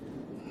be.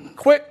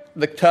 Quit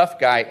the tough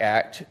guy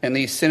act in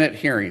these Senate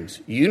hearings.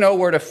 You know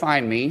where to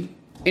find me.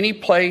 Any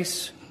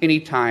place,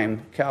 any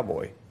time,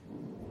 cowboy.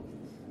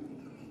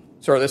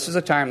 Sir, this is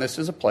a time, this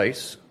is a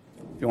place.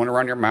 If you want to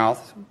run your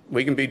mouth,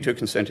 we can be two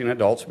consenting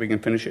adults. We can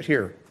finish it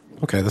here.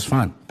 Okay, that's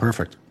fine.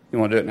 Perfect. You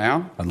want to do it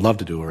now? I'd love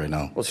to do it right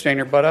now. Well, stand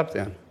your butt up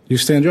then. You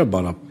stand your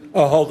butt up.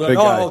 Oh, hold on.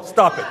 Oh,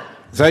 stop it.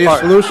 Is that your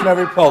solution?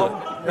 Hold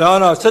it.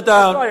 No, sit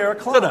down.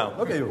 Sit down.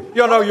 Okay.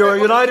 You're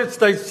a United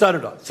States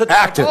Senator. Sit down.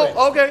 Active.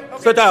 Oh, okay.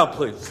 Sit down,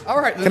 please. All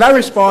right. Can I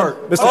respond?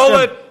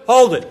 Mr.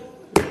 Hold it.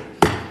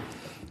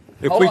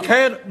 If Hold we on.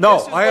 can't, no,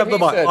 This is I have what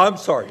the he mic. said. I'm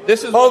sorry.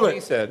 This is Hold what it.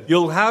 he said.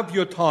 You'll have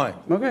your time.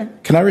 Okay.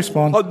 Can I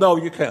respond? Oh, no,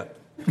 you can't.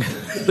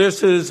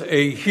 This is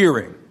a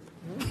hearing.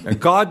 And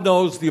God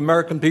knows the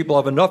American people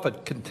have enough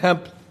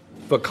contempt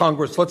for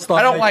Congress. Let's not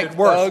I don't make like it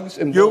worse. thugs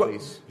and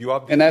bullies.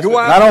 And that's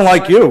I don't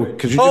like you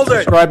because you Hold just it.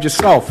 described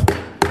yourself.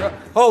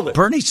 Hold it.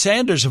 Bernie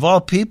Sanders, of all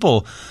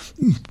people,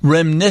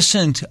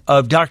 reminiscent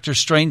of Dr.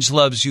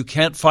 Strangelove's You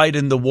Can't Fight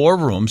in the War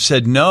Room,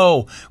 said,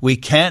 no, we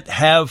can't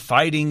have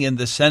fighting in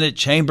the Senate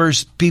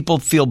chambers. People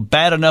feel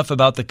bad enough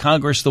about the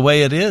Congress the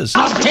way it is.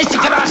 Gentlemen,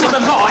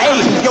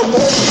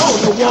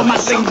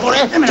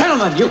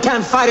 you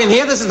can't fight in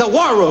here. This is the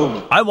war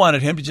room. I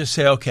wanted him to just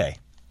say, okay,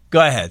 Go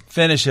ahead.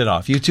 Finish it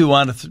off. You two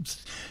want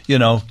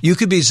to, you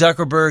could be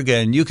Zuckerberg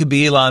and you could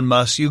be Elon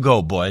Musk. You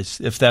go,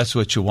 boys, if that's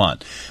what you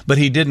want. But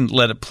he didn't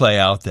let it play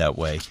out that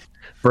way.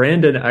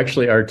 Brandon,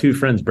 actually, our two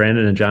friends,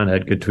 Brandon and John,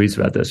 had good tweets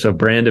about this. So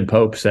Brandon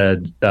Pope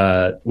said,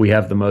 we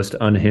have the most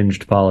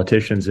unhinged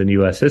politicians in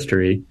U.S.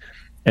 history.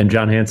 And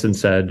John Hanson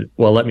said,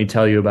 well, let me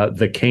tell you about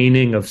the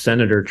caning of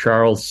Senator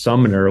Charles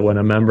Sumner when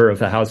a member of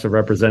the House of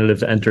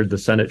Representatives entered the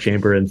Senate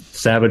chamber and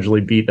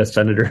savagely beat a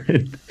senator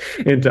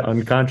into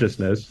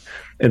unconsciousness,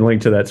 and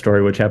linked to that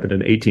story, which happened in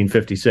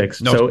 1856.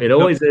 So it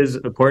always is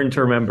important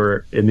to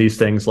remember in these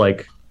things,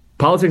 like,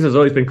 politics has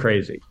always been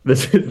crazy.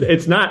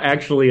 It's not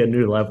actually a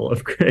new level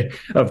of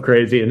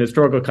crazy. In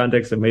historical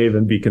context, it may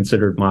even be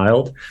considered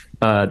mild.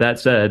 That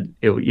said,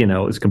 it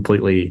was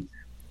completely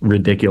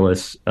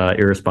ridiculous,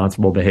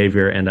 irresponsible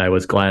behavior, and I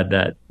was glad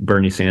that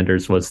Bernie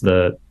Sanders was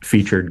the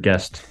featured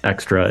guest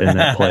extra in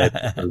that play.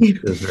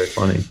 It was very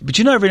funny. But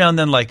every now and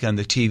then, like on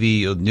the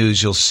TV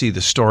news, you'll see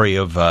the story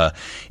of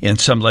in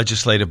some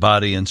legislative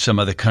body in some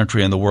other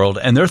country in the world,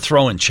 and they're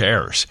throwing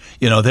chairs.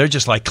 They're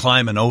just like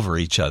climbing over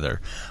each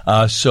other.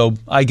 So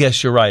I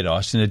guess you're right,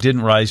 Austin. It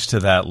didn't rise to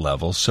that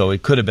level, so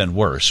it could have been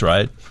worse,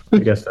 right? I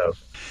guess so.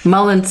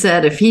 Mullen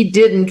said if he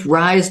didn't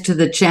rise to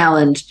the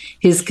challenge,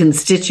 his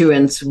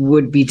constituents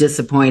would be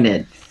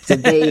disappointed. So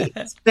they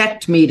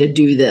expect me to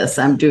do this.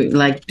 I'm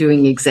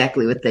doing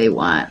exactly what they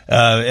want.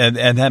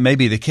 And that may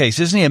be the case.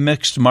 Isn't he a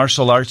mixed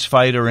martial arts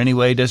fighter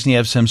anyway? Doesn't he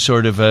have some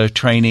sort of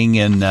training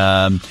in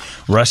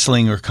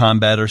wrestling or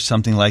combat or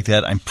something like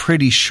that? I'm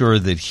pretty sure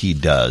that he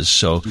does.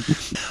 So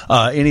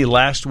any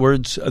last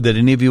words that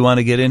any of you want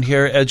to get in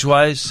here,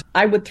 edgewise?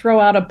 I would throw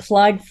out a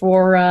plug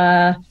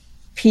for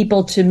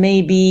people to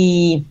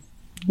maybe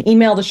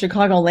email the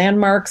Chicago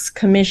Landmarks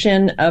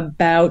Commission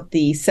about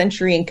the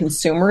Century and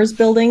Consumers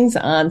buildings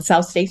on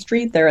South State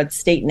Street. They're at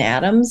State and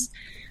Adams.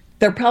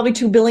 They're probably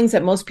two buildings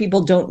that most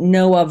people don't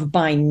know of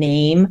by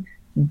name,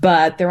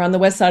 but they're on the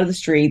west side of the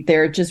street.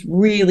 They're just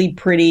really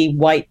pretty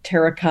white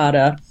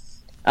terracotta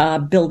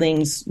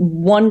buildings,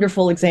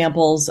 wonderful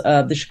examples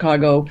of the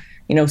Chicago,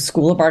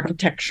 School of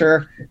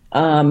Architecture,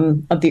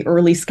 of the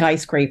early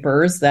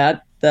skyscrapers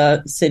that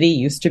the city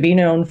used to be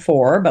known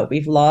for, but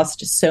we've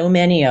lost so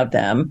many of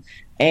them.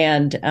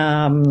 And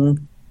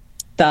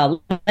the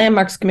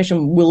Landmarks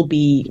Commission will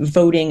be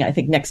voting, I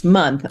think, next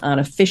month on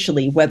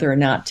officially whether or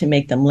not to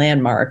make them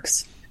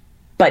landmarks.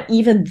 But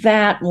even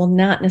that will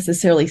not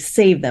necessarily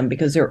save them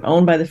because they're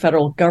owned by the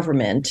federal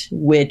government,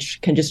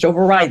 which can just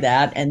override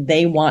that, and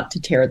they want to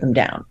tear them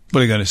down.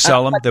 What are they going to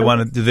sell them?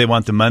 Do they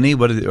want the money?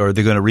 Or are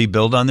they going to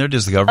rebuild on there?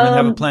 Does the government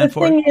have a plan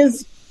for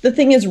it? The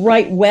thing is,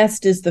 right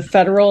west is the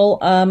federal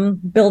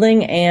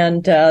building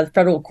and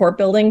federal court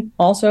building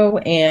also.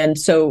 And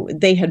so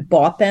they had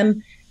bought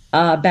them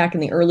back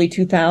in the early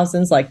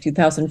 2000s, like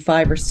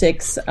 2005 or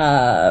 6,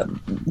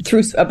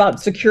 through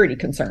about security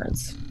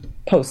concerns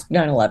post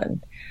 9/11.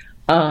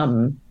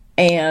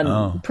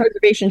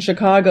 Preservation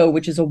Chicago,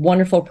 which is a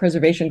wonderful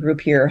preservation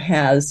group here,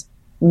 has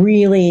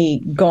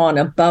really gone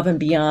above and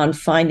beyond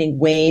finding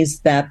ways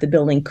that the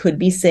building could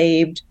be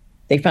saved.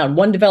 They found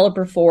one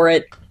developer for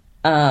it.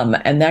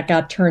 And that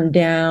got turned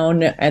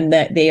down, and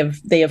that they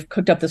have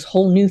cooked up this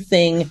whole new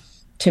thing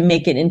to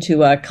make it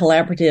into a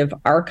collaborative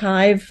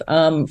archive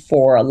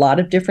for a lot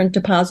of different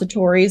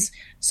depositories,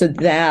 so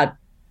that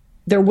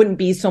there wouldn't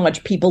be so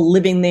much people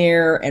living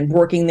there and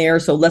working there,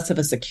 so less of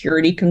a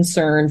security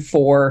concern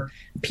for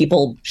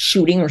people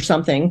shooting or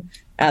something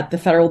at the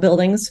federal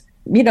buildings.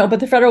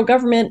 But the federal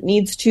government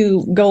needs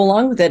to go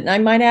along with it. And I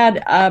might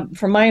add,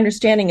 from my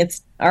understanding,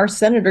 it's our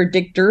Senator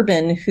Dick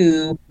Durbin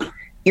who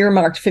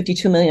earmarked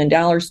 $52 million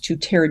to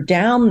tear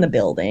down the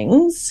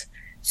buildings.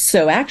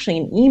 So actually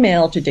an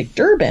email to Dick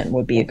Durbin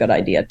would be a good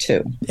idea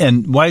too.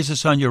 And why is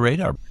this on your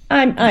radar?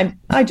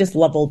 I just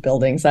love old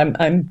buildings.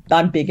 I'm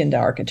big into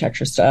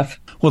architecture stuff.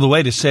 Well, the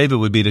way to save it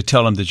would be to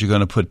tell them that you're going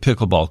to put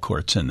pickleball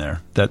courts in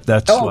there. That's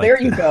there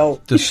you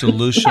go. The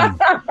solution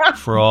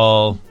for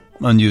all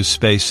unused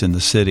space in the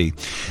city.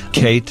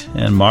 Kate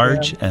and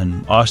Marge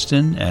and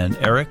Austin and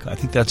Eric, I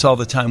think that's all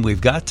the time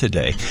we've got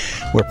today.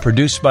 We're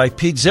produced by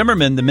Pete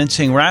Zimmerman, the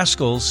Mincing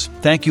Rascals.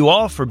 Thank you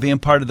all for being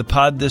part of the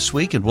pod this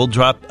week, and we'll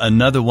drop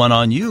another one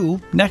on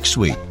you next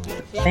week.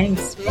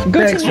 Thanks. Good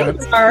to meet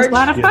you, Marge. It was a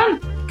lot of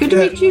fun. Good to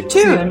meet you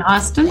too, and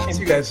Austin.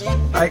 See you guys.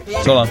 Bye.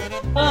 So long.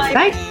 Bye.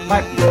 Bye.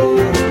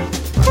 Bye.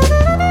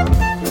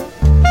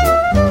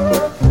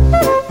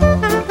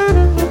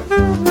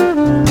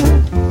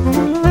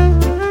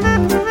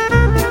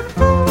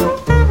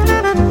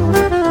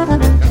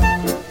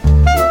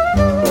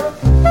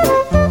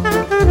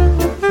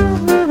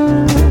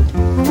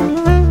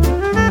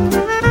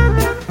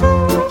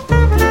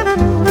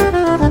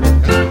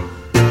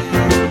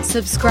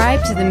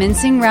 Subscribe to the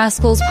Mincing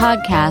Rascals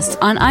podcast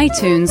on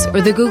iTunes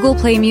or the Google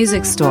Play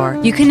Music Store.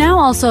 You can now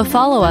also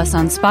follow us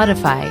on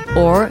Spotify,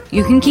 or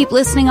you can keep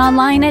listening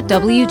online at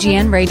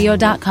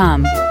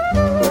WGNradio.com.